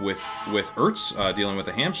skyrocketing up with Ertz dealing with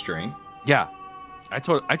a hamstring. Yeah, I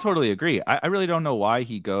totally agree. I really don't know why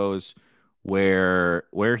he goes where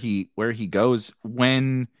he goes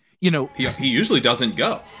when he usually doesn't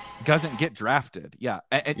get drafted. Yeah,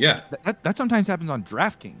 that sometimes happens on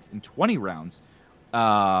DraftKings in 20 rounds.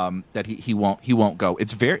 That he won't go.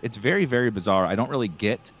 It's very very bizarre. I don't really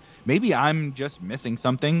get. Maybe I'm just missing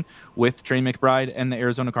something with Trey McBride and the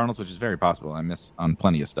Arizona Cardinals, which is very possible. I miss on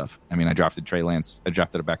plenty of stuff. I mean, I drafted Trey Lance. I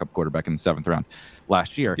drafted a backup quarterback in the 7th round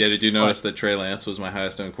last year. Yeah, did you notice that Trey Lance was my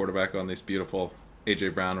highest owned quarterback on these beautiful A.J.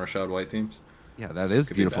 Brown, Rachaad White teams? Yeah, that is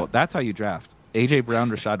beautiful. That's how you draft. A.J.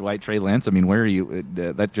 Brown, Rachaad White, Trey Lance. I mean, where are you?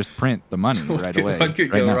 That just print the money right away. What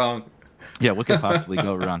could go wrong? Yeah, what could possibly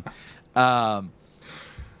go wrong?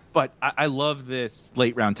 But I love this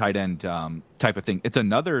late round tight end type of thing. It's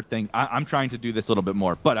another thing. I'm trying to do this a little bit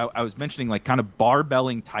more, but I was mentioning like kind of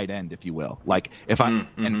barbelling tight end, if you will. Like if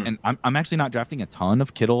and I'm actually not drafting a ton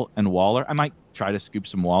of Kittle and Waller. I might try to scoop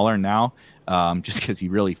some Waller now, just because he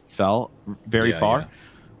really fell very far. Yeah.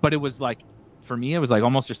 But it was like, for me, it was like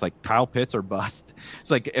almost just like Kyle Pitts or bust.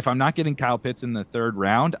 It's like if I'm not getting Kyle Pitts in the 3rd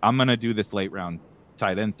round, I'm gonna do this late round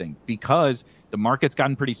tight end thing because the market's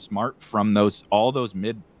gotten pretty smart from all those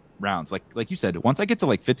mid rounds. Like you said, once I get to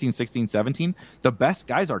like 15, 16, 17, the best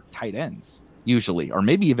guys are tight ends usually, or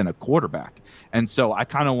maybe even a quarterback. And so I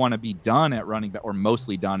kind of want to be done at running back, or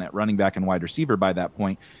mostly done at running back and wide receiver by that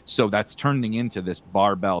point. So that's turning into this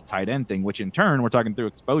barbell tight end thing, which in turn, we're talking through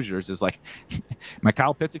exposures, is like my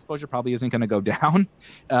Kyle Pitts exposure probably isn't going to go down.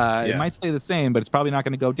 It might stay the same, but it's probably not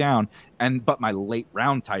going to go down. But my late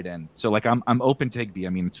round tight end. So like I'm open to Higbee.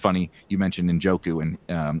 I mean, it's funny you mentioned Njoku, and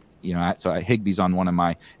so Higbee's on one of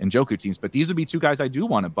my Njoku teams, but these would be two guys I do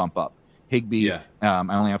want to bump up. Higbee, I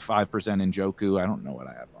only have 5% Njoku. I don't know what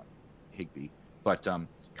I have on Higbee, but kind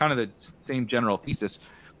of the same general thesis.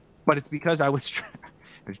 But it's because I was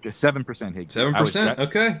it's just 7% Higbee. 7%,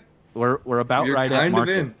 okay. We're about You're right kind at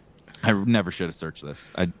market. Of in. I never should have searched this.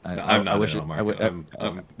 I'm not in market.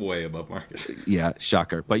 I'm way above market. Yeah,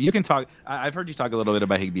 shocker. But you can talk. I've heard you talk a little bit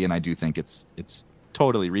about Higbee, and I do think it's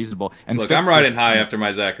totally reasonable. And look, I'm riding high after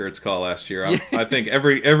my Zach Ertz call last year. I think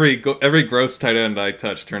every gross tight end I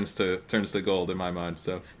touch turns to gold in my mind.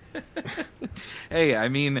 So, hey, I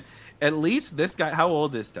mean, at least this guy. How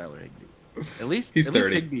old is Tyler Higbee? At least he's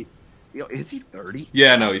 30. Higbee, is he 30?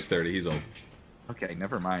 Yeah, no, he's 30. He's old. Okay,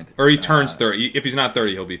 never mind. Or he turns 30. If he's not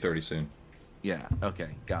 30, he'll be 30 soon. Yeah. Okay.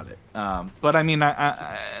 Got it. But I mean,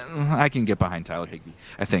 I can get behind Tyler Higbee,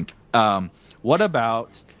 I think. What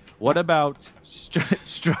about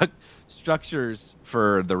structures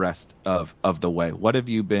for the rest of the way? What have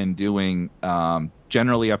you been doing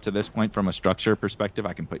generally up to this point from a structure perspective?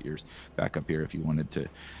 I can put yours back up here if you wanted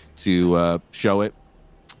to show it.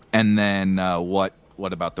 And then what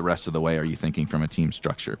about the rest of the way are you thinking from a team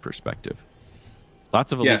structure perspective?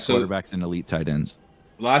 Lots of elite quarterbacks and elite tight ends.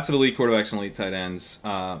 Lots of elite quarterbacks and elite tight ends.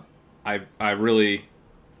 I really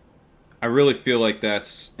feel like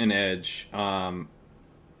that's an edge.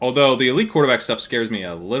 Although the elite quarterback stuff scares me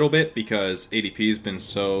a little bit because ADP has been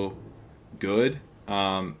so good.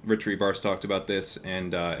 Rich Rebar's talked about this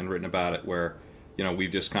and written about it, where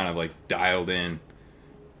we've just kind of like dialed in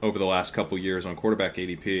over the last couple years on quarterback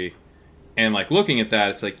ADP, and like looking at that,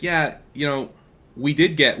 it's like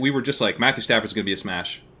we were just like Matthew Stafford's going to be a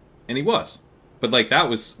smash, and he was, but like that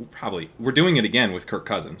was we're doing it again with Kirk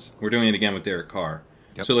Cousins, we're doing it again with Derek Carr.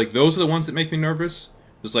 Yep. So like those are the ones that make me nervous.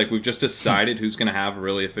 It's like we've just decided who's going to have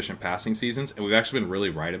really efficient passing seasons, and we've actually been really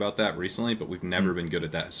right about that recently, but we've never been good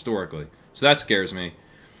at that historically. So that scares me.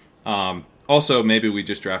 Also, maybe we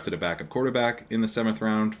just drafted a backup quarterback in the 7th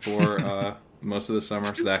round for most of the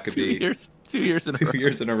summer, so that could be 2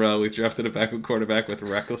 years in a row. We've drafted a backup quarterback with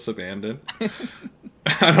reckless abandon.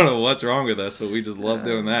 I don't know what's wrong with us, but we just love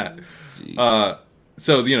doing that.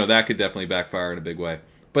 So that could definitely backfire in a big way.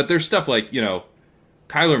 But there's stuff like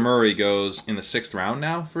Kyler Murray goes in the 6th round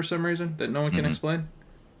now for some reason that no one can explain.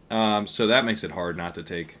 So that makes it hard not to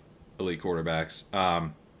take elite quarterbacks.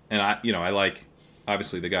 And I like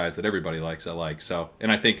obviously the guys that everybody likes. So,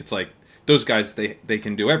 and I think it's like those guys they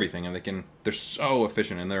can do everything, and they're so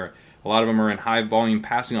efficient, and a lot of them are in high volume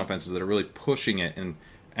passing offenses that are really pushing it and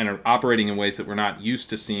are operating in ways that we're not used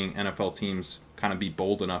to seeing NFL teams kind of be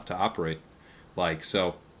bold enough to operate like.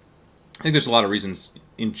 So I think there's a lot of reasons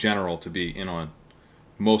in general to be in on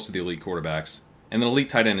most of the elite quarterbacks, and the elite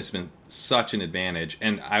tight end has been such an advantage.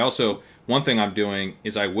 And I also, one thing I'm doing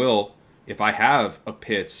is I will, if I have a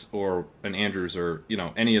Pitts or an Andrews or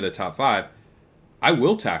any of the top 5, I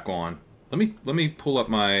will tack on. Let me pull up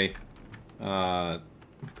my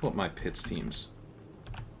Pitts teams,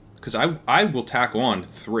 because I will tack on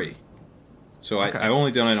 3. So okay. I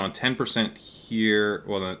only done it on 10% here.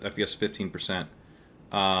 Well, I guess 15%.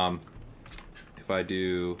 If I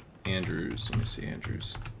do Andrews, let me see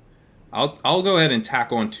Andrews. I'll go ahead and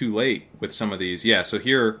tack on too late with some of these. Yeah, so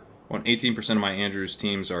here on 18% of my Andrews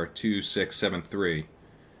teams are 2, 6, 7, 3.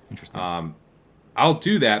 Interesting. I'll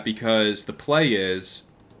do that because the play is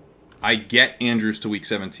I get Andrews to week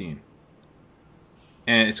 17.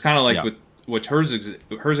 And it's kind of like with what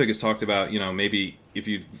Herzig has talked about, maybe if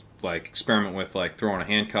you like experiment with like throwing a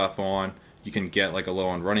handcuff on, you can get like a low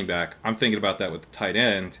on running back. I'm thinking about that with the tight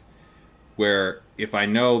end, where if I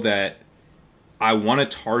know that I want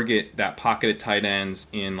to target that pocketed tight ends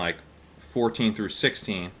in like 14 through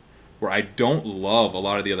 16, where I don't love a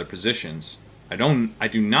lot of the other positions. I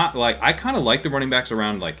do not like, I kind of like the running backs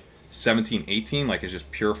around like 17, 18, like it's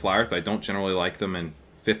just pure flyers, but I don't generally like them in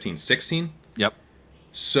 15, 16. Yep.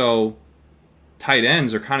 So tight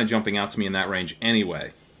ends are kind of jumping out to me in that range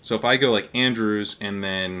anyway. So if I go like Andrews and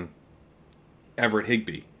then Everett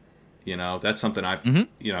Higbee, that's something I've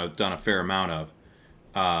done a fair amount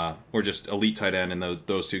of, or just elite tight end and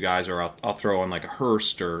those two guys, or I'll throw on like a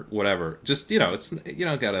Hurst or whatever. Just it's you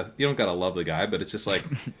don't gotta love the guy, but it's just like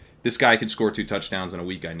this guy could score 2 touchdowns in a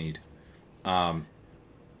week I need.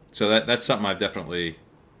 So that's something I've definitely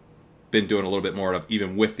been doing a little bit more of,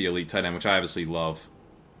 even with the elite tight end, which I obviously love.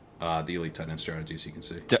 The elite tight end strategies, you can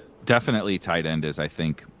see. Definitely tight end is, I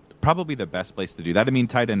think, probably the best place to do that. I mean,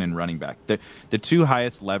 tight end and running back. The 2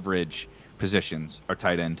 highest leverage positions are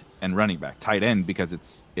tight end and running back. Tight end because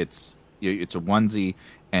it's a onesie,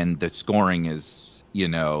 and the scoring is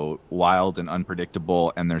wild and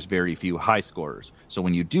unpredictable, and there's very few high scorers. So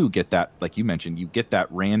when you do get that, like you mentioned, you get that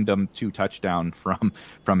random 2 touchdown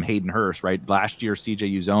from Hayden Hurst, right? Last year,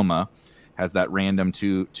 CJ Uzoma has that random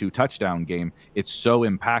two touchdown game. It's so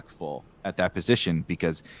impactful at that position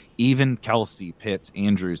because even Kelsey, Pitts,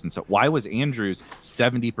 Andrews, and so why was Andrews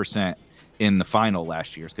 70% in the final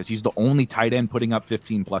last year? Because he's the only tight end putting up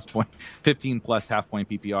 15 plus half point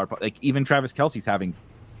PPR. Like even Travis Kelsey's having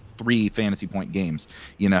 3 fantasy point games.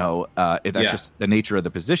 That's just the nature of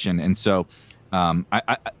the position, and so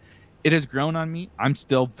it has grown on me. I'm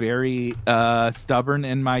still very stubborn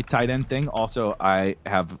in my tight end thing. Also, I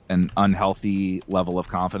have an unhealthy level of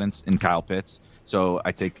confidence in Kyle Pitts, so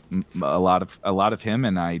I take a lot of him,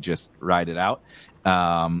 and I just ride it out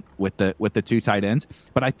with the 2 tight ends.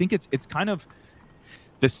 But I think it's kind of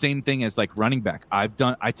the same thing as like running back.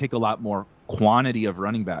 I take a lot more quantity of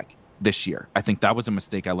running back this year. I think that was a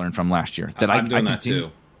mistake I learned from last year. I'm doing that too.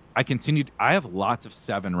 I continued. I have lots of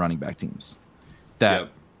 7 running back teams that.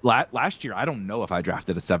 Yep. Last year, I don't know if I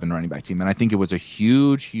drafted a 7 running back team, and I think it was a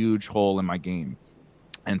huge, huge hole in my game.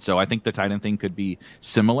 And so I think the tight end thing could be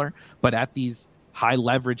similar, but at these high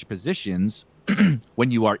leverage positions, when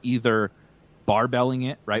you are either barbelling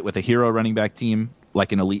it, right, with a hero running back team,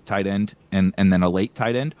 like an elite tight end and then a late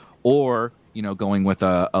tight end, or, going with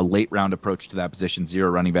a late round approach to that position, 0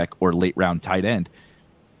 running back or late round tight end.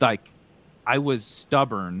 Like, I was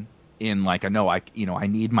stubborn in like, I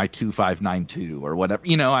need my 2.592 or whatever,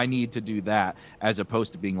 I need to do that, as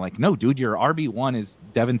opposed to being like, no, dude, your RB1 is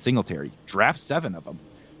Devin Singletary. Draft 7 of them,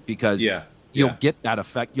 because you'll get that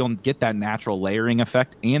effect. You'll get that natural layering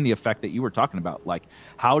effect and the effect that you were talking about. Like,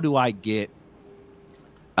 how do I get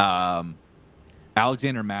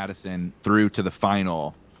Alexander Mattison through to the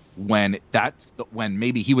final when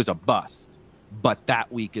maybe he was a bust, but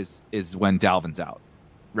that week is when Dalvin's out,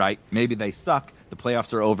 right? Maybe they suck. The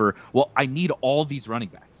playoffs are over. Well, I need all these running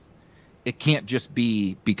backs. It can't just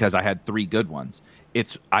be because I had 3 good ones.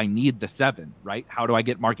 I need the 7, right? How do I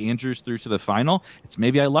get Mark Andrews through to the final? It's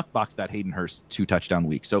maybe I luck box that Hayden Hurst 2-touchdown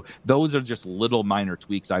week. So those are just little minor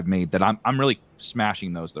tweaks I've made that I'm really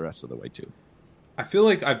smashing those the rest of the way too. I feel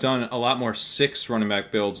like I've done a lot more 6 running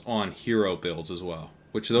back builds on hero builds as well,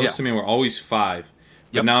 which those to me were always 5.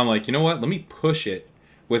 But now I'm like, you know what? Let me push it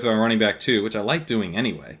with a running back 2, which I like doing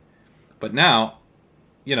anyway. But now,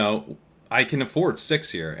 I can afford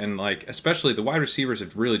 6 here, and like, especially the wide receivers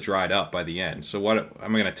have really dried up by the end. So what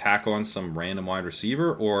am I going to tack on some random wide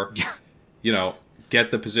receiver, or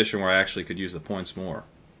get the position where I actually could use the points more?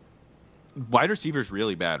 Wide receiver's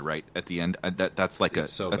really bad right at the end. That's like you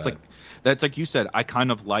said.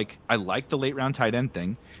 I like the late round tight end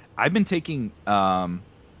thing. I've been taking a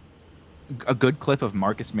good clip of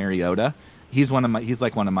Marcus Mariota. He's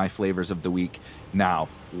like one of my flavors of the week now,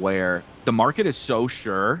 where the market is so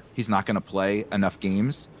sure he's not going to play enough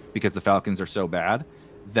games because the Falcons are so bad,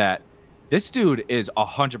 that this dude is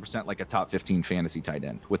 100% like a top 15 fantasy tight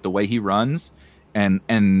end with the way he runs. And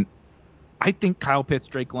I think Kyle Pitts,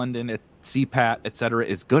 Drake London, CPAT, et cetera,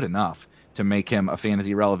 is good enough to make him a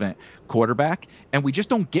fantasy relevant quarterback. And we just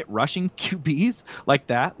don't get rushing QBs like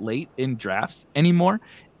that late in drafts anymore.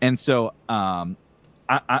 And so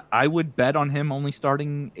I would bet on him only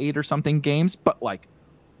starting 8 or something games, but like,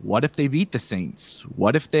 what if they beat the Saints?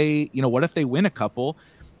 What if they win a couple?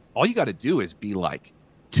 All you got to do is be like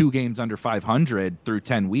 2 games under 500 through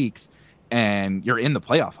 10 weeks, and you're in the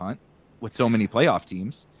playoff hunt with so many playoff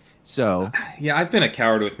teams. So yeah, I've been a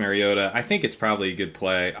coward with Mariota. I think it's probably a good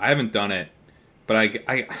play. I haven't done it, but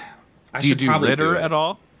I do you do Ritter at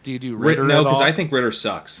all? Do you do Ritter? No, because I think Ritter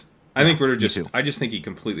sucks. I think Ritter I just think he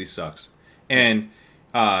completely sucks. And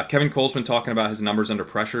Kevin Cole's been talking about his numbers under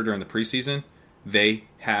pressure during the preseason. They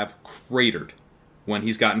have cratered when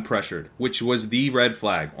he's gotten pressured, which was the red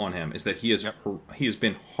flag on him, is that he has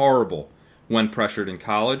been horrible when pressured in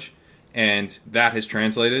college, and that has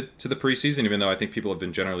translated to the preseason, even though I think people have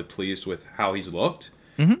been generally pleased with how he's looked.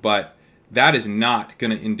 Mm-hmm. But that is not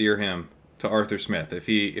going to endear him to Arthur Smith if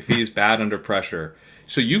he's bad under pressure.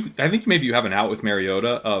 So I think maybe you have an out with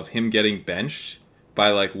Mariota of him getting benched by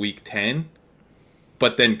like week 10,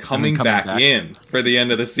 but then coming back in for the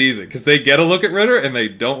end of the season, because they get a look at Ritter and they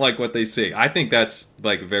don't like what they see. I think that's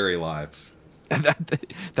like very live.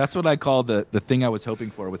 That's what I call the thing I was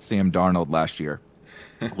hoping for with Sam Darnold last year,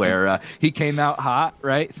 where he came out hot,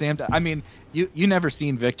 right? I mean, you never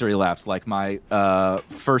seen victory laps like my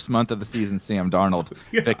first month of the season Sam Darnold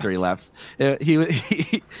victory laps. He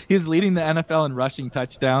was leading the NFL in rushing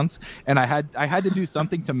touchdowns, and I had to do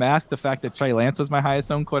something to mask the fact that Trey Lance was my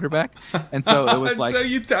highest owned quarterback, and so it was like, so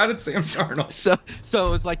you touted Sam Darnold. So it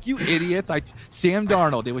was like, you idiots! Sam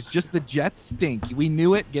Darnold. It was just the Jets stink. We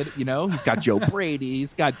knew it. He's got Joe Brady,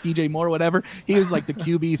 he's got DJ Moore, whatever. He was like the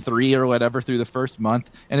QB3 or whatever through the first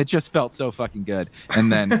month, and it just felt so fucking good.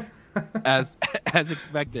 And then as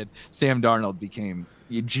expected, Sam Darnold became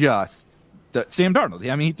Sam Darnold.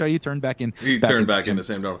 I mean, he turned back in. He turned back into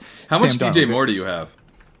Sam Darnold. How much DJ Moore do you have?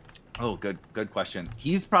 Oh, good question.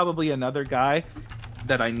 He's probably another guy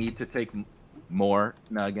that I need to take more.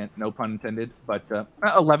 Now, again, no pun intended, but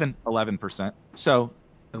 11%. So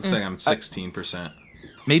I'll say I'm 16%.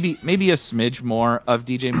 Maybe a smidge more of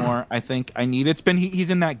DJ Moore. I think I need. He's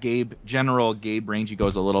in that general Gabe range. He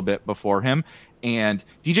goes a little bit before him, and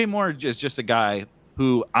DJ Moore is just a guy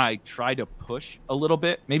who I try to push a little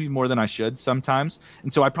bit, maybe more than I should sometimes.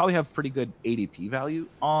 And so I probably have pretty good ADP value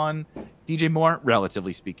on DJ Moore,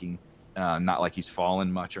 relatively speaking. Not like he's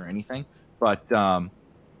fallen much or anything, but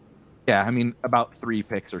yeah, I mean, about 3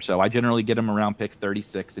 picks or so. I generally get him around pick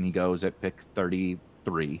 36, and he goes at pick 33.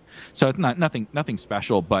 So it's nothing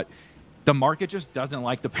special, but the market just doesn't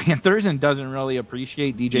like the Panthers and doesn't really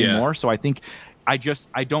appreciate DJ Moore. So I think I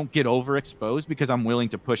don't get overexposed because I'm willing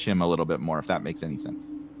to push him a little bit more, if that makes any sense.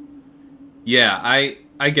 Yeah,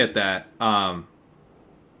 I get that.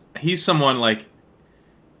 He's someone like,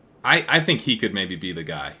 I think he could maybe be the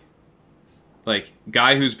guy. Like,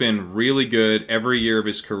 guy who's been really good every year of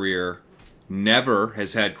his career, never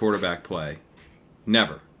has had quarterback play.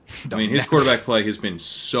 Never. I mean, his quarterback play has been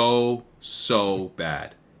so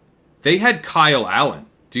bad. They had Kyle Allen.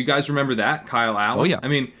 Do you guys remember that? Kyle Allen? Oh, yeah. I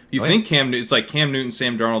mean, think Cam Newton, it's like Cam Newton,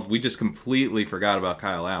 Sam Darnold. We just completely forgot about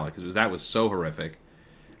Kyle Allen because that was so horrific.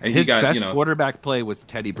 And his best quarterback play was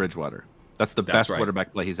Teddy Bridgewater. That's the best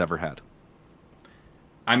quarterback play he's ever had.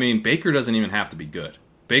 I mean, Baker doesn't even have to be good.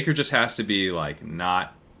 Baker just has to be, like,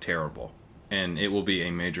 not terrible. And it will be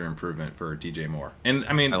a major improvement for DJ Moore. And,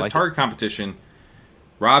 I mean, the target competition,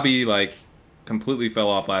 Robbie, like, completely fell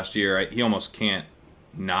off last year. He almost can't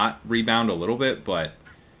not rebound a little bit, but,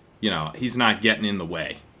 you know, he's not getting in the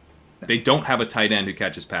way. They don't have a tight end who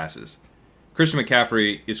catches passes. Christian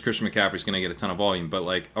McCaffrey is going to get a ton of volume, but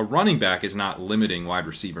like a running back is not limiting wide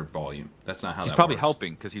receiver volume. That's not how he's that probably works.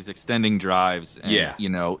 Helping because he's extending drives. And, you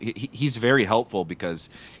know, he's very helpful because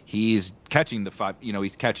he's catching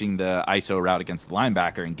he's catching the ISO route against the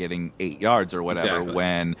linebacker and getting 8 yards or whatever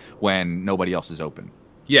when nobody else is open.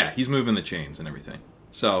 Yeah, he's moving the chains and everything.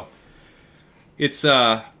 So it's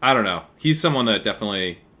I don't know. He's someone that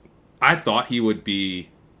definitely I thought he would be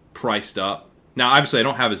priced up. Now, obviously, I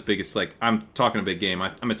don't have his biggest, like, I'm talking a big game.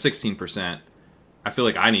 I'm at 16%. I feel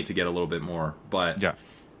like I need to get a little bit more. But yeah,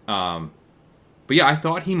 I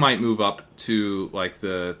thought he might move up to, like,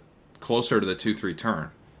 the closer to the 2-3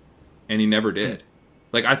 turn. And he never did.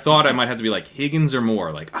 Like, I thought I might have to be like Higgins or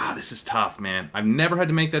more. Like, this is tough, man. I've never had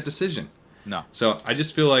to make that decision. No. So I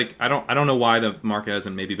just feel like I don't know why the market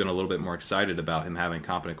hasn't maybe been a little bit more excited about him having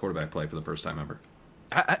competent quarterback play for the first time ever.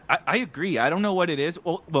 I agree. I don't know what it is.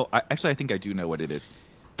 Well, I think I do know what it is.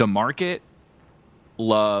 The market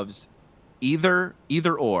loves either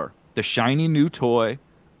or the shiny new toy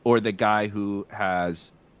or the guy who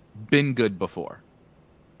has been good before,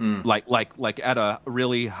 like at a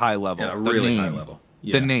really high level. Yeah, high level.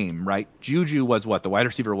 Yeah. The name, right? Juju was what, the wide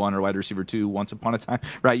receiver 1 or wide receiver 2 once upon a time,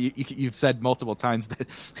 right? You've said multiple times that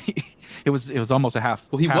it was almost a half.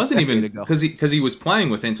 Well, he wasn't even because he was playing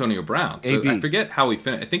with Antonio Brown. So I forget how he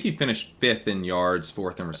finished. I think he finished 5th in yards,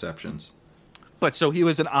 4th in receptions. But so he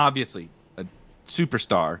was obviously a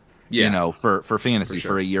superstar, you know, for fantasy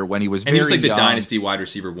for a year when he was. And he was like the young. dynasty wide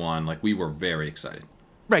receiver 1. Like we were very excited.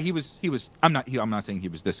 Right, he was. I'm not saying he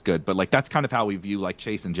was this good, but like that's kind of how we view like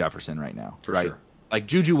Chase and Jefferson right now, for right? Sure. Like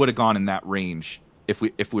Juju would have gone in that range if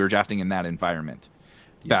we were drafting in that environment,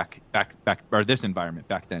 back or this environment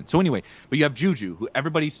back then. So anyway, but you have Juju, who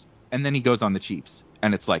and then he goes on the Chiefs,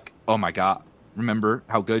 and it's like, oh my God, remember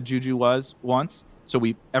how good Juju was once? So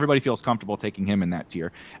everybody feels comfortable taking him in that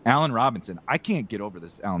tier. Allen Robinson, I can't get over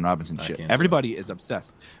this Allen Robinson shit. Everybody is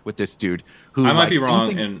obsessed with this dude. Who I might be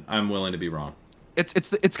wrong, and I'm willing to be wrong.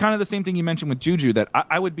 It's kind of the same thing you mentioned with Juju that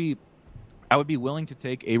I would be willing to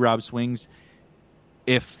take A-Rob swings.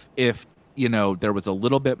 If you know there was a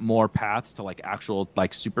little bit more paths to like actual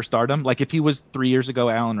like superstardom, like if he was 3 years ago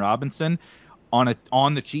Allen Robinson on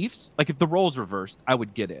the Chiefs, like if the roles reversed, I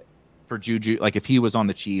would get it for Juju. Like if he was on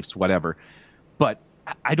the Chiefs, whatever. But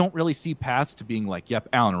I don't really see paths to being like, yep,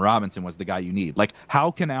 Allen Robinson was the guy you need. Like how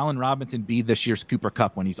can Allen Robinson be this year's Cooper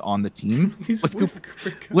Kupp when he's on the team with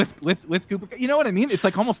Cooper Kupp? You know what I mean? It's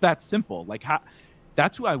like almost that simple. Like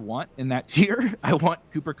that's who I want in that tier. I want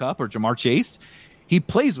Cooper Kupp or Jamar Chase. He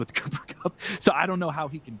plays with Cooper Kupp, so I don't know how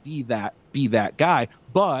he can be that guy.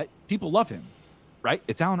 But people love him, right?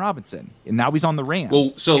 It's Allen Robinson, and now he's on the Rams.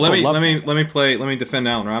 Well, so let me defend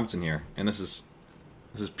Allen Robinson here, and this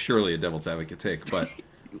is purely a devil's advocate take, but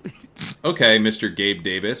okay, Mr. Gabe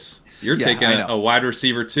Davis, you're taking a wide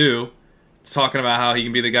receiver 2, talking about how he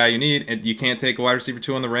can be the guy you need, and you can't take a wide receiver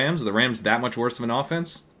 2 on the Rams. Are the Rams that much worse of an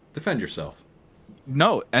offense? Defend yourself.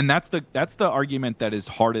 No, and that's the argument that is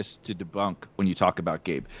hardest to debunk when you talk about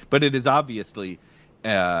Gabe. But it is obviously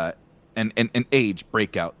an age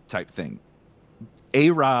breakout type thing.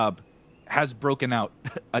 A-Rob has broken out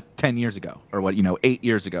 10 years ago or 8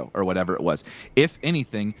 years ago or whatever it was. If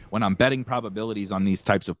anything, when I'm betting probabilities on these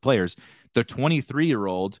types of players, the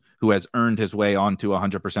 23-year-old who has earned his way onto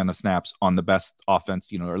 100% of snaps on the best offense,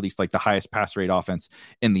 or at least like the highest pass rate offense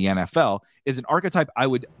in the NFL, is an archetype I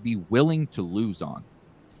would be willing to lose on.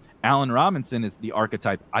 Allen Robinson is the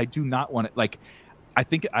archetype I do not want to, like, I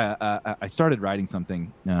think I started writing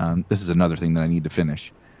something. This is another thing that I need to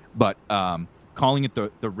finish, but calling it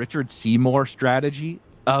the Richard Seymour strategy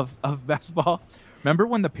of basketball. Remember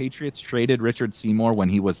when the Patriots traded Richard Seymour when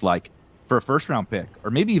he was like, for a first-round pick, or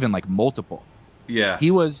maybe even like multiple. Yeah.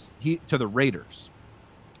 He to the Raiders.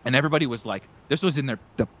 And everybody was like, this was in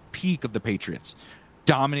the peak of the Patriots.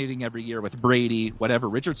 dominating every year with Brady, whatever.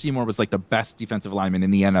 Richard Seymour was like the best defensive lineman in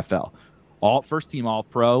the NFL. All first team, all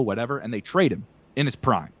pro, whatever. And they trade him in his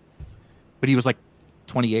prime. But he was like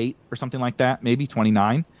 28 or something like that, maybe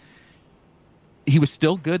 29. He was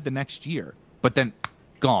still good the next year, but then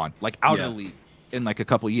gone, like out of the league in like a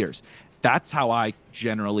couple years. That's how I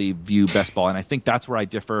generally view best ball. And I think that's where I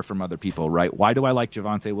differ from other people, right? Why do I like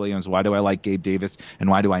Javonte Williams? Why do I like Gabe Davis? And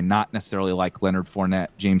why do I not necessarily like Leonard Fournette,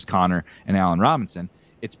 James Conner, and Allen Robinson?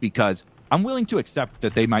 It's because I'm willing to accept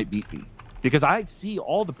that they might beat me because I see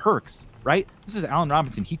all the perks, right? This is Allen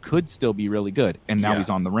Robinson. He could still be really good. And now he's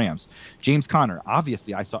on the Rams. James Conner,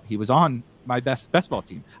 obviously I saw he was on my best ball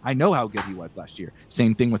team. I know how good he was last year.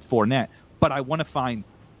 Same thing with Fournette. But I want to find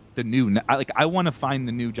the new, I want to find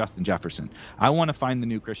the new Justin Jefferson. I want to find the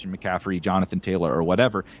new Christian McCaffrey, Jonathan Taylor, or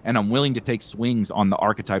whatever. And I'm willing to take swings on the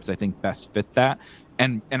archetypes I think best fit that.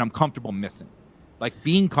 And I'm comfortable missing. Like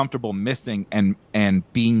being comfortable missing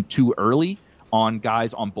and being too early on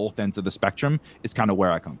guys on both ends of the spectrum is kind of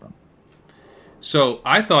where I come from. So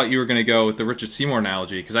I thought you were going to go with the Richard Seymour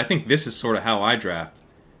analogy because I think this is sort of how I draft.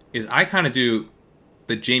 Is I kind of do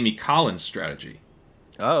the Jamie Collins strategy.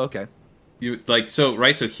 Oh, okay. You like so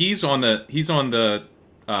right? So he's on the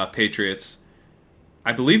Patriots.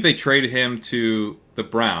 I believe they traded him to the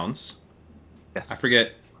Browns. Yes. I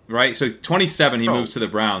forget. Right. So 27, he moves to the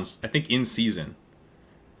Browns. I think in season,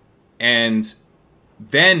 and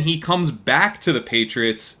then he comes back to the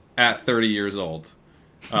Patriots at 30 years old.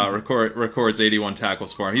 Records 81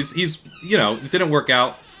 tackles for him. He's it didn't work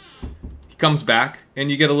out. Comes back and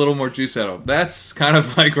you get a little more juice out of him. That's kind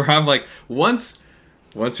of like where I'm like, once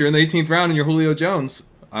you're in the 18th round and you're Julio Jones,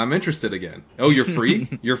 I'm interested again. Oh, you're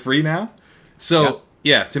free? You're free now? So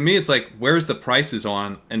yeah, to me it's like, where's the prices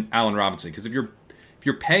on an Allen Robinson? Because if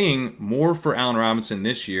you're paying more for Allen Robinson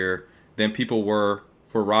this year than people were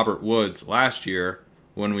for Robert Woods last year,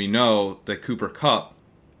 when we know that Cooper Kupp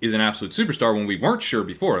is an absolute superstar, when we weren't sure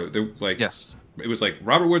before. It was like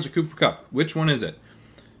Robert Woods or Cooper Kupp. Which one is it?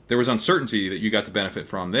 There was uncertainty that you got to benefit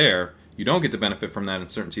from there. You don't get to benefit from that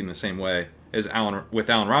uncertainty in the same way as with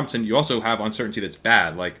Allen Robinson. You also have uncertainty that's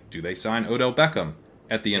bad. Like, do they sign Odell Beckham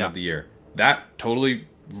at the end of the year? That totally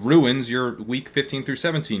ruins your week 15 through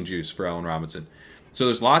 17 juice for Allen Robinson. So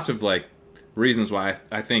there's lots of like reasons why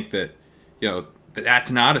I think that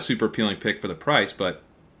that's not a super appealing pick for the price. But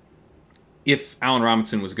if Allen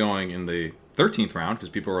Robinson was going in the 13th round, because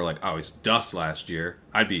people were like, oh, he's dust last year,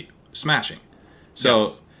 I'd be smashing. So.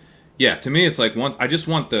 Yes. Yeah, to me, it's like I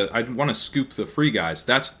want to scoop the free guys.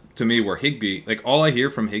 That's to me where Higbee, like all I hear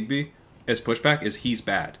from Higbee as pushback is he's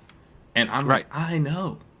bad, and I'm like, I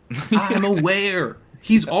know, I'm aware.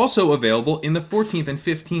 He's also available in the 14th and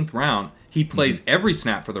 15th round. He plays every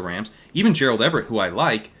snap for the Rams. Even Gerald Everett, who I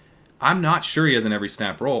like, I'm not sure he has an every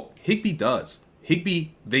snap role. Higbee does. Higbee,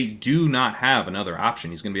 they do not have another option.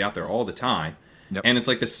 He's going to be out there all the time, and it's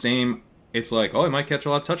like the same. It's like, oh, he might catch a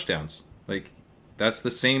lot of touchdowns, like. That's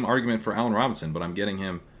the same argument for Allen Robinson, but I'm getting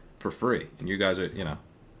him for free, and you guys are,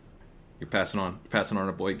 you're passing on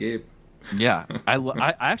our boy Gabe. Yeah,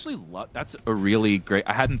 I actually love. That's a really great.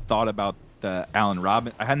 I hadn't thought about Allen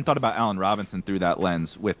Robinson through that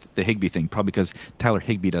lens with the Higbee thing, probably because Tyler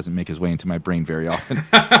Higbee doesn't make his way into my brain very often.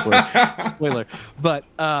 Spoiler, but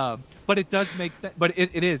it does make sense. But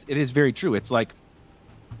it is very true. It's like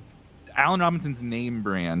Allen Robinson's name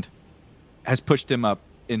brand has pushed him up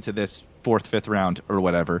into this 4th, 5th round or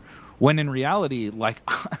whatever, when in reality, like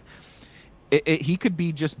he could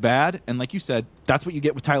be just bad. And like you said, that's what you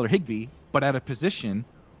get with Tyler Higbee, but at a position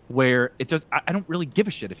where it does, I don't really give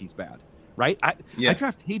a shit if he's bad, right? I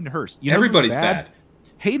draft Hayden Hurst. Everybody's bad.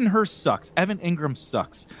 Hayden Hurst sucks. Evan Ingram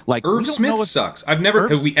sucks. Like Irv Smith sucks. Have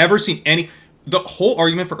we ever seen any? The whole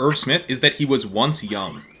argument for Irv Smith is that he was once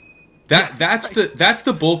young. That's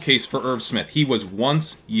the bull case for Irv Smith. He was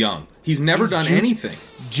once young. He's never done anything.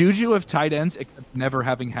 Juju of tight ends, never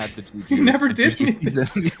having had the Juju. He never did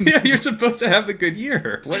anything. Yeah, you're supposed to have the good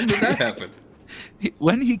year. When did that happen?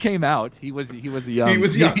 When he came out, he was young. He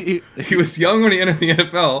was young. He was young when he entered the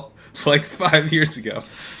NFL like 5 years ago.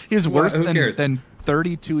 He was worse than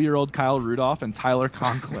 32-year-old Kyle Rudolph and Tyler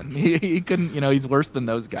Conklin. He couldn't, he's worse than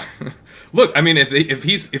those guys. Look, I mean, if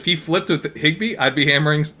he flipped with Higbee, I'd be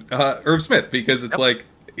hammering Irv Smith because it's like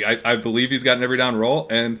I believe he's got an every down role,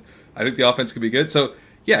 and I think the offense could be good. So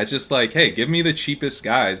yeah, it's just like, hey, give me the cheapest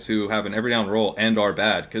guys who have an every down role and are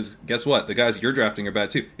bad. Because guess what, the guys you're drafting are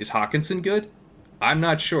bad too. Is Hockenson good? I'm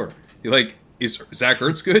not sure. Like, is Zach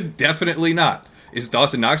Ertz good? Definitely not. Is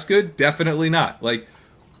Dawson Knox good? Definitely not. Like,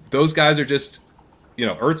 those guys are just.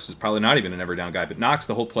 Ertz is probably not even an every down guy, but Knox,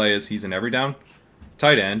 the whole play is he's an every down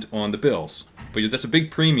tight end on the Bills. But that's a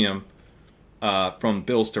big premium from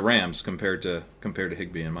Bills to Rams compared to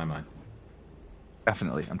Higbee in my mind.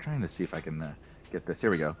 Definitely. I'm trying to see if I can get this.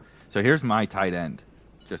 Here we go. So here's my tight end,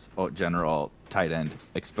 just general tight end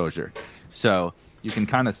exposure. So you can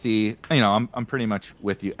kind of see, I'm pretty much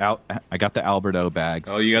with you. I got the Alberto bags.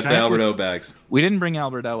 Oh, you got the Alberto bags. We didn't bring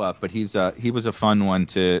Alberto up, but he was a fun one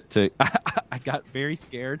to. I got very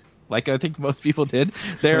scared, like I think most people did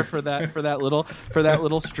there for that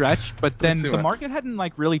little stretch. But then the market hadn't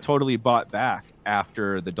like really totally bought back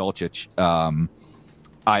after the Dulcich. I'm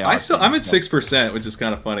at 6%, which is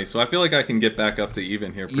kind of funny. So I feel like I can get back up to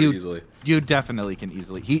even here pretty easily. You definitely can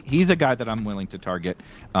easily. He's a guy that I'm willing to target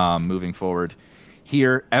moving forward.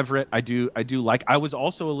 Here, Everett, I do like. I was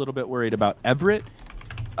also a little bit worried about Everett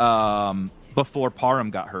before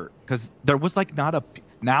Parham got hurt, because there was like not a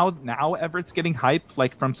now Everett's getting hype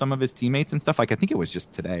like from some of his teammates and stuff. Like I think it was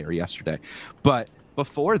just today or yesterday, but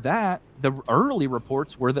before that, the early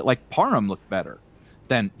reports were that like Parham looked better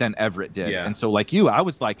than Everett did, and so like I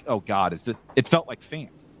was like, oh God, it felt like Fant.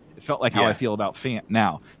 It felt like how I feel about Fant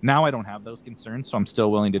now. Now I don't have those concerns, so I'm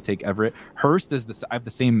still willing to take Everett. Hurst I have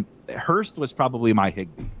the same. Hurst was probably my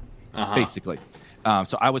Higbee, basically.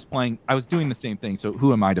 So I was doing the same thing. So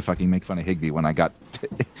who am I to fucking make fun of Higbee when I got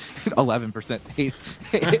 11%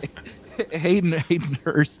 Hayden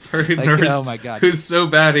Hurst? Oh my God, who's so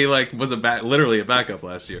bad he like was literally a backup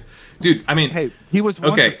last year, dude. I mean, hey, he was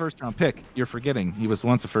once a first round pick. You're forgetting he was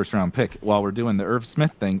once a first round pick. While we're doing the Irv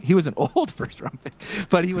Smith thing, he was an old first round pick,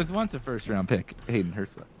 but he was once a first round pick. Hayden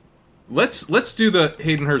Hurst. Let's do the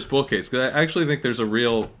Hayden Hurst bull case, because I actually think there's a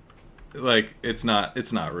real, like it's not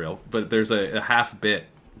real, but there's a half bit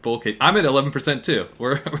bull case. I'm at 11% too.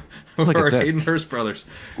 We're Hayden Hurst brothers.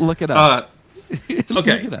 Look at us. Okay. Look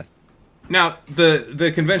at us. Now,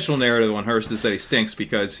 the conventional narrative on Hurst is that he stinks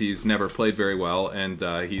because he's never played very well, and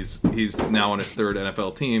he's now on his third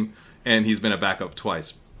NFL team, and he's been a backup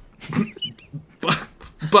twice.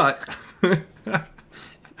 but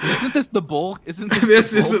isn't this the bull?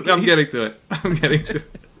 I'm getting to it.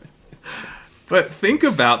 But think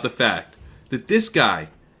about the fact that this guy,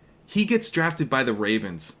 he gets drafted by the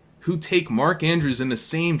Ravens, who take Mark Andrews in the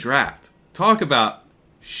same draft. Talk about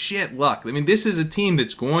shit luck. I mean, this is a team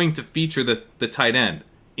that's going to feature the tight end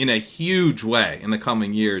in a huge way in the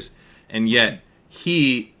coming years, and yet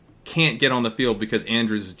he can't get on the field because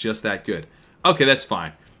Andrews is just that good. Okay, that's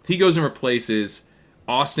fine. He goes and replaces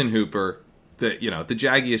Austin Hooper, the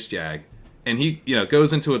jaggiest jag, and he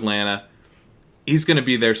goes into Atlanta. He's going to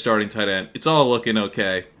be their starting tight end. It's all looking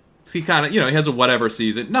okay. He kind of, he has a whatever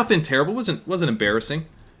season. Nothing terrible. Wasn't embarrassing.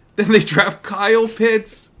 Then they draft Kyle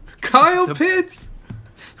Pitts.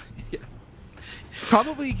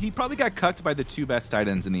 He probably got cucked by the two best tight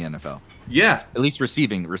ends in the NFL. Yeah. At least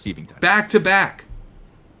receiving tight ends. Back to back.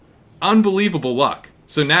 Unbelievable luck.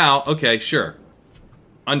 So now, okay, sure.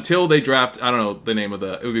 Until they draft, I don't know the name of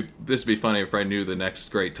this would be funny if I knew the next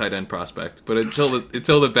great tight end prospect. But until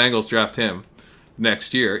the Bengals draft him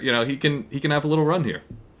next year, he can have a little run here.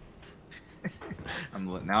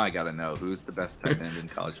 Now I got to know who's the best tight end in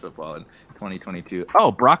college football in 2022.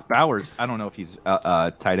 Oh, Brock Bowers. I don't know if he's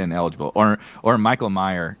tight end eligible, or Michael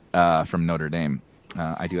Mayer from Notre Dame.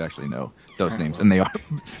 I do actually know those names, and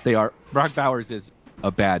they are. Brock Bowers is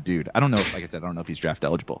a bad dude. I don't know. Like I said, I don't know if he's draft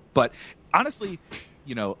eligible, but honestly,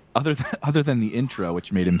 other than the intro,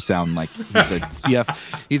 which made him sound like he's a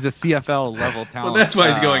CFL level talent. Well, that's why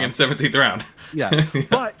he's going in 17th round. Yeah,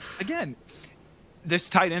 but again, this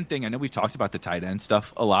tight end thing, I know we've talked about the tight end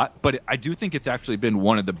stuff a lot, but I do think it's actually been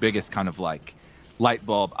one of the biggest kind of like light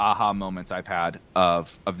bulb aha moments I've had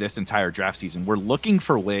of this entire draft season. We're looking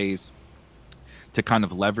for ways to kind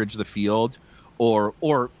of leverage the field or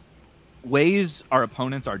ways our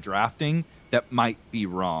opponents are drafting that might be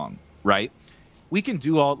wrong, right? We can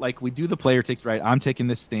do we do the player takes, right? I'm taking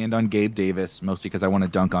this stand on Gabe Davis, mostly because I want to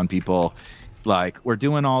dunk on people. Like, we're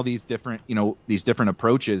doing all these different, these different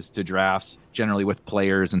approaches to drafts, generally with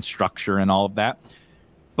players and structure and all of that.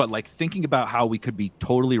 But like thinking about how we could be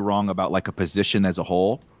totally wrong about like a position as a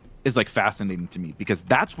whole is like fascinating to me, because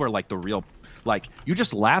that's where like the real, like, you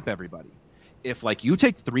just lap everybody. If like you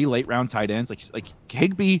take 3 late round tight ends, like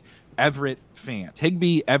Higbee, Everett, Fant,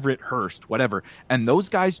 Higbee, Everett, Hurst, whatever, and those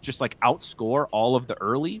guys just like outscore all of the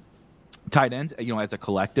early tight ends, as a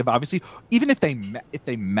collective, obviously, even if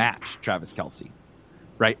they match Travis Kelce,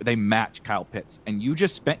 right? They match Kyle Pitts, and you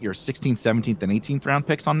just spent your 16th, 17th, and 18th round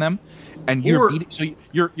picks on them, and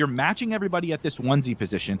you're matching everybody at this onesie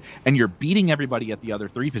position, and you're beating everybody at the other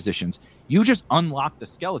 3 positions. You just unlock the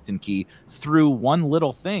skeleton key through one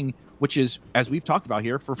little thing which is, as we've talked about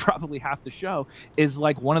here for probably half the show, is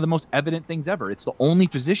like one of the most evident things ever. It's the only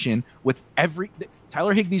position with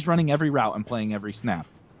Tyler Higbee's running every route and playing every snap.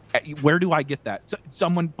 Where do I get that?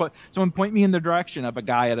 Someone point me in the direction of a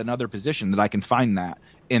guy at another position that I can find that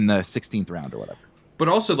in the 16th round or whatever. But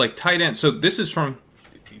also like tight end. So this is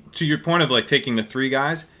to your point of like taking the 3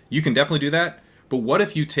 guys. You can definitely do that. But what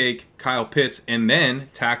if you take Kyle Pitts and then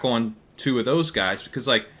tack on 2 of those guys? Because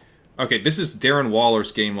like, okay, this is Darren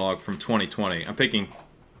Waller's game log from 2020. I'm picking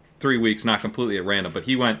 3 weeks, not completely at random, but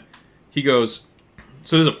he goes,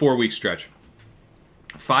 so this is a 4-week stretch.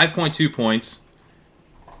 5.2 points,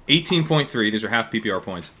 18.3, these are half PPR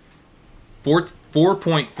points.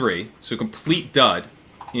 4.3, so complete dud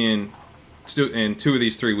in 2 of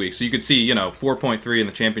these 3 weeks. So you could see, 4.3 in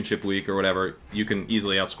the championship week or whatever, you can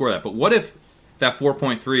easily outscore that. But what if that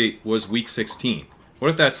 4.3 was week 16? What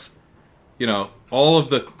if that's, all of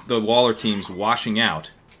the Waller teams washing out?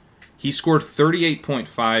 He scored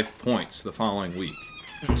 38.5 points the following week.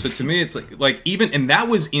 So to me, it's like even, and that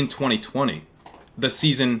was in 2020, the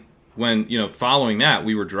season when, following that,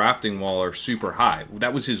 we were drafting Waller super high.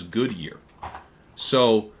 That was his good year.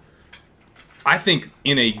 So I think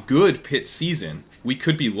in a good Pitt season, we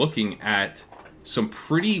could be looking at some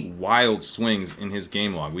pretty wild swings in his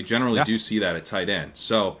game log. We generally do see that at tight end.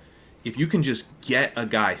 So if you can just get a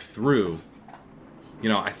guy through,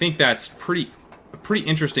 I think that's a pretty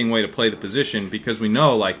interesting way to play the position, because we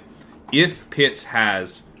know, like, if Pitts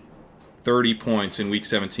has 30 points in week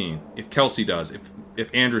 17, if Kelsey does, if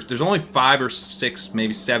Andrews, there's only 5 or 6,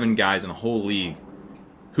 maybe 7 guys in the whole league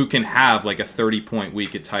who can have like a 30-point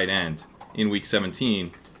week at tight end in week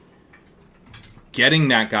 17. Getting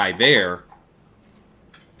that guy there,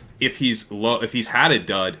 if he's had a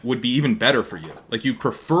dud, would be even better for you. Like, you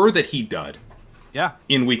prefer that he dud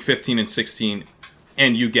in week 15 and 16,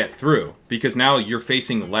 and you get through, because now you're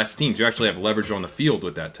facing less teams. You actually have leverage on the field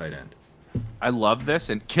with that tight end. I love this,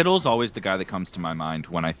 and Kittle's always the guy that comes to my mind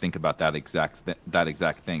when I think about that exact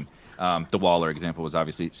thing. The Waller example was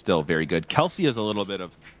obviously still very good. Kelsey is a little bit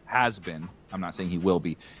of has been. I'm not saying he will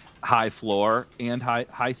be high floor and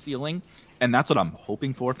high ceiling, and that's what I'm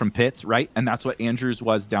hoping for from Pitts, right? And that's what Andrews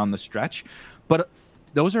was down the stretch. But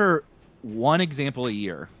those are one example a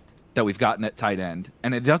year that we've gotten at tight end,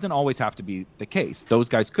 and it doesn't always have to be the case. Those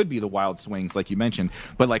guys could be the wild swings, like you mentioned.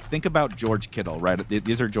 But like, think about George Kittle, right?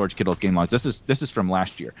 These are George Kittle's game logs. This is from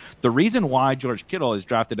last year. The reason why George Kittle is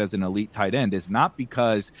drafted as an elite tight end is not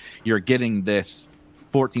because you're getting this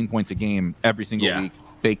 14 points a game every single week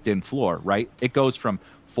baked in floor, right? It goes from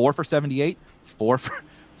 4 for 78, 4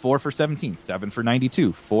 for 17, 7 for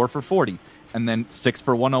 92, 4 for 40, and then 6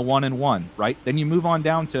 for 101 and 1, right? Then you move on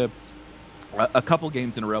down to a couple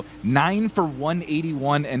games in a row, 9 for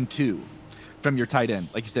 181 and 2 from your tight end.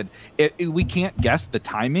 Like you said, we can't guess the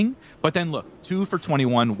timing, but then look, 2 for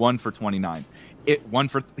 21, 1 for 29.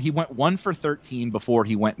 He went 1 for 13 before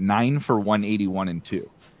he went 9 for 181 and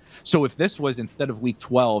 2. So if this was instead of week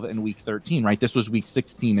 12 and week 13, right, this was week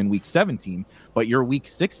 16 and week 17, but your week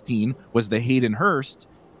 16 was the Hayden Hurst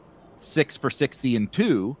 6 for 60 and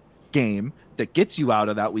 2 game that gets you out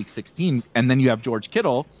of that week 16, and then you have George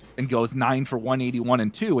Kittle and goes 9 for 181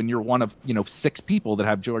 and 2, and you're one of 6 people that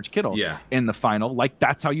have George Kittle in the final. Like,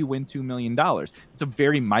 that's how you win $2 million. It's a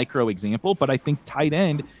very micro example, but I think tight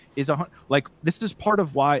end is this is part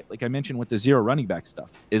of why, like I mentioned with the zero running back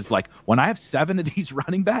stuff, is like when I have 7 of these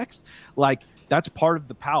running backs, like that's part of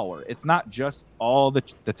the power. It's not just all the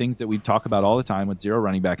things that we talk about all the time with zero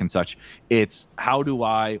running back and such. It's how do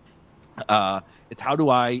I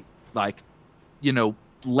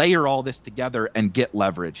layer all this together and get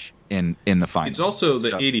leverage in the final. It's also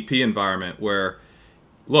the ADP environment where,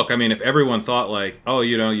 look, I mean, if everyone thought like, oh,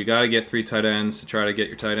 you got to get 3 tight ends to try to get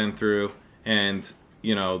your tight end through, and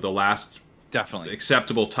the last definitely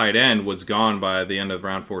acceptable tight end was gone by the end of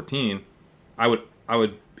round 14, I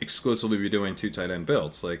would exclusively be doing 2 tight end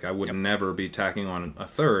builds. Like, I would never be tacking on a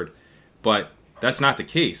third, but that's not the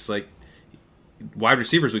case. Like, wide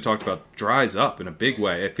receivers we talked about dries up in a big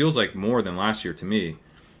way. It feels like more than last year to me.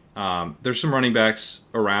 There's some running backs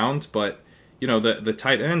around, but the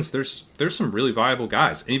tight ends, there's some really viable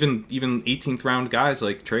guys. Even 18th round guys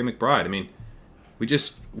like Trey McBride. I mean, we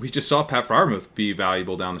just saw Pat Freiermuth be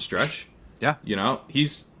valuable down the stretch. Yeah.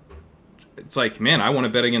 It's like, man, I want to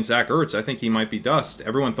bet against Zach Ertz. I think he might be dust.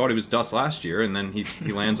 Everyone thought he was dust last year, and then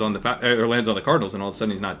he lands on the Cardinals, and all of a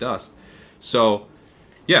sudden he's not dust. So,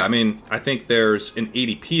 yeah, I mean, I think there's an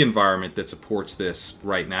ADP environment that supports this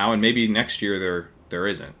right now, and maybe next year there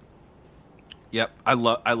isn't. Yep, I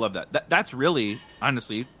love that. That's really,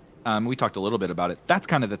 honestly, we talked a little bit about it. That's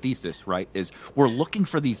kind of the thesis, right? Is we're looking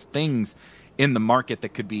for these things in the market that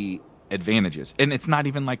could be advantages. And it's not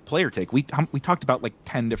even like player take. We talked about like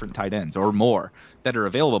 10 different tight ends or more that are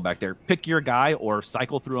available back there. Pick your guy or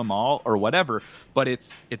cycle through them all or whatever. But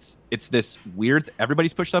it's this weird,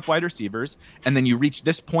 everybody's pushed up wide receivers. And then you reach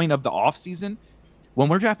this point of the offseason. When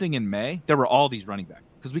we're drafting in May, there were all these running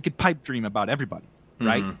backs because we could pipe dream about everybody,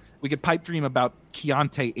 right? We could pipe dream about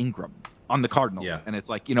Keontae Ingram on the Cardinals. Yeah. And it's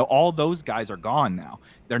like, all those guys are gone now.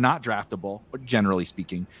 They're not draftable, generally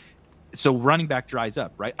speaking. So running back dries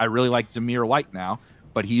up, right? I really like Zamir White now,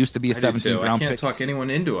 but he used to be a 17th round pick. I can't talk anyone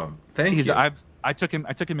into him. Thank you. I took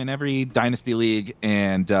him in every dynasty league,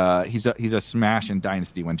 and he's a smash in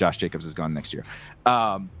dynasty when Josh Jacobs is gone next year.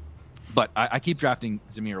 But I keep drafting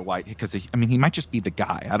Zamir White because he might just be the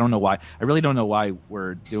guy. I don't know why. I really don't know why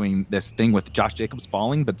we're doing this thing with Josh Jacobs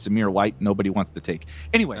falling, but Zamir White nobody wants to take.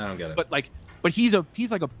 Anyway, I don't get it. But he's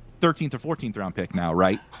like a 13th or 14th round pick now,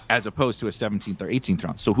 right? As opposed to a 17th or 18th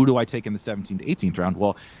round. So who do I take in the 17th to 18th round?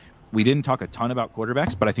 Well, we didn't talk a ton about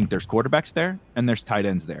quarterbacks, but I think there's quarterbacks there and there's tight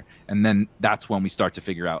ends there. And then that's when we start to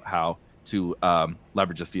figure out how to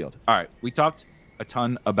leverage the field. All right, we talked a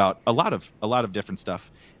ton about a lot of different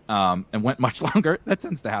stuff. And went much longer. That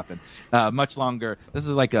tends to happen. Much longer. This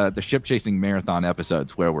is like the ship chasing marathon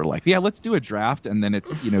episodes where we're like, yeah, let's do a draft, and then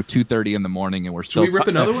it's 2:30 in the morning, and we're still. Should we rip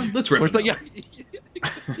another one? Let's rip another. Yeah,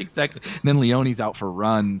 exactly. And then Leone's out for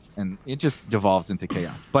runs, and it just devolves into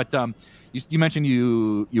chaos. But you mentioned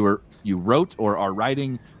you wrote or are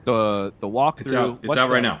writing the walkthrough. It's out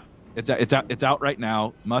right now. It's out right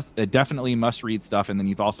now. Definitely must read stuff. And then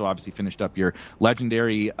you've also obviously finished up your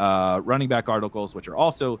legendary running back articles, which are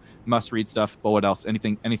also must read stuff. But what else?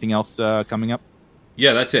 Anything else coming up?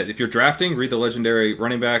 Yeah, that's it. If you're drafting, read the legendary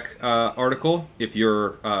running back article. If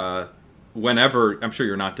you're whenever, I'm sure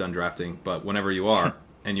you're not done drafting, but whenever you are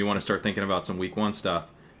and you want to start thinking about some week 1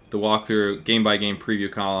 stuff, the walkthrough game by game preview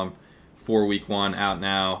column for week 1 out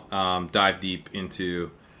now. Dive deep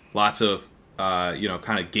into lots of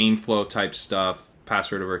kind of game flow type stuff,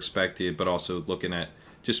 pass rate over expected, but also looking at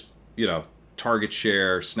just, target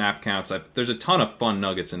share, snap counts. There's a ton of fun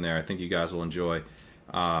nuggets in there. I think you guys will enjoy.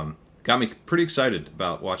 Got me pretty excited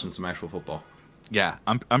about watching some actual football. Yeah,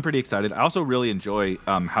 I'm pretty excited. I also really enjoy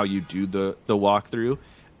how you do the walkthrough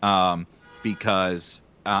because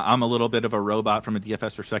I'm a little bit of a robot from a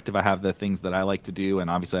DFS perspective. I have the things that I like to do, and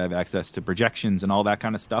obviously I have access to projections and all that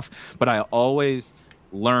kind of stuff. But I always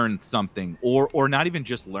learn something, or not even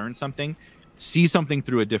just learn something, see something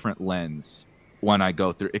through a different lens when I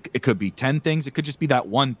go through. It could be 10 things. It could just be that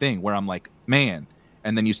one thing where I'm like, man,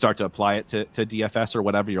 and then you start to apply it to DFS or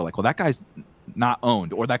whatever. You're like, well, that guy's not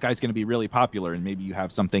owned, or that guy's going to be really popular, and maybe you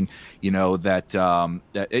have something, that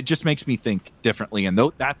it just makes me think differently. And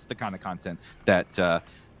that's the kind of content that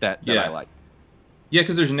I like. Yeah,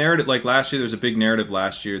 because there's narrative. Like last year, there's a big narrative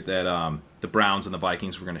last year that the Browns and the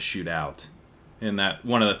Vikings were going to shoot out. And that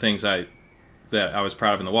one of the things that I was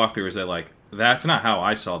proud of in the walkthrough is that that's not how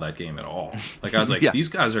I saw that game at all. Like I was like, These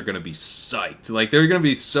guys are gonna be psyched. Like they're gonna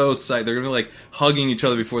be so psyched. They're gonna be hugging each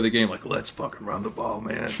other before the game. Like, let's fucking run the ball,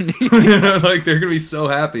 man. Like they're gonna be so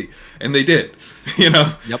happy, and they did.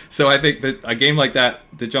 Yep. So I think that a game like that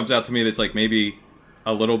jumps out to me that's maybe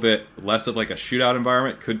a little bit less of a shootout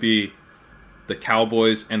environment could be the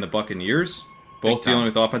Cowboys and the Buccaneers, both dealing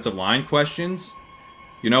with offensive line questions.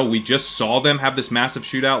 We just saw them have this massive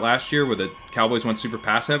shootout last year where the Cowboys went super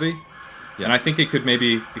pass heavy. Yeah. And I think it could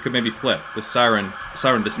maybe flip. The siren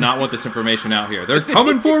does not want this information out here. They're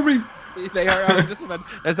coming for me. They are. I was just about.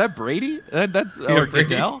 Is that Brady? That's or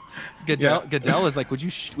Goodell. Goodell is like,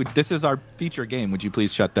 this is our feature game. Would you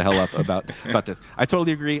please shut the hell up about this? I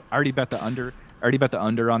totally agree. I already bet the under.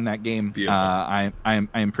 On that game. I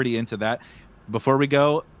am pretty into that. Before we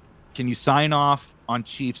go, can you sign off on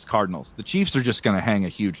Chiefs Cardinals? The Chiefs are just going to hang a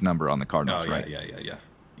huge number on the Cardinals, right?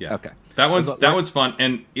 Yeah. Okay. That one's fun.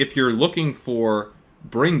 And if you're looking for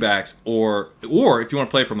bringbacks, or if you want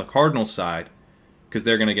to play from the Cardinals side, because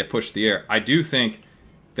they're going to get pushed to the air, I do think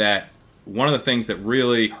that one of the things that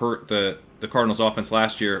really hurt the Cardinals offense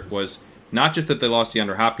last year was not just that they lost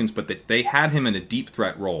DeAndre Hopkins, but that they had him in a deep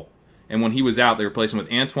threat role. And when he was out, they replaced him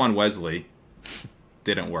with Antoine Wesley.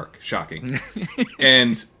 Didn't work. Shocking.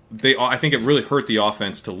 And I think it really hurt the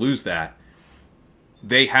offense to lose that.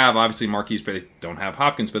 They have, obviously, Marquise, but they don't have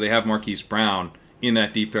Hopkins, but they have Marquise Brown in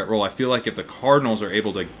that deep threat role. I feel like if the Cardinals are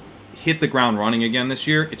able to hit the ground running again this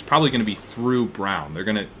year, it's probably going to be through Brown.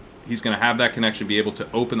 He's going to have that connection, be able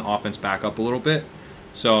to open the offense back up a little bit.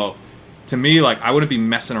 So, to me, I wouldn't be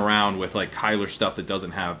messing around with, Kyler stuff that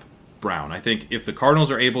doesn't have Brown. I think if the Cardinals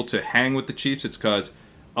are able to hang with the Chiefs, it's because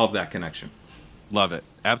of that connection. Love it.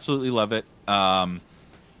 Absolutely love it.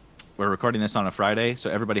 We're recording this on a Friday, so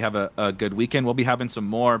everybody have a good weekend. We'll be having some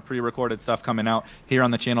more pre-recorded stuff coming out here on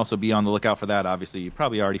the channel, so be on the lookout for that. Obviously, you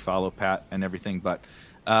probably already follow Pat and everything, but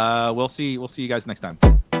we'll see you guys next time.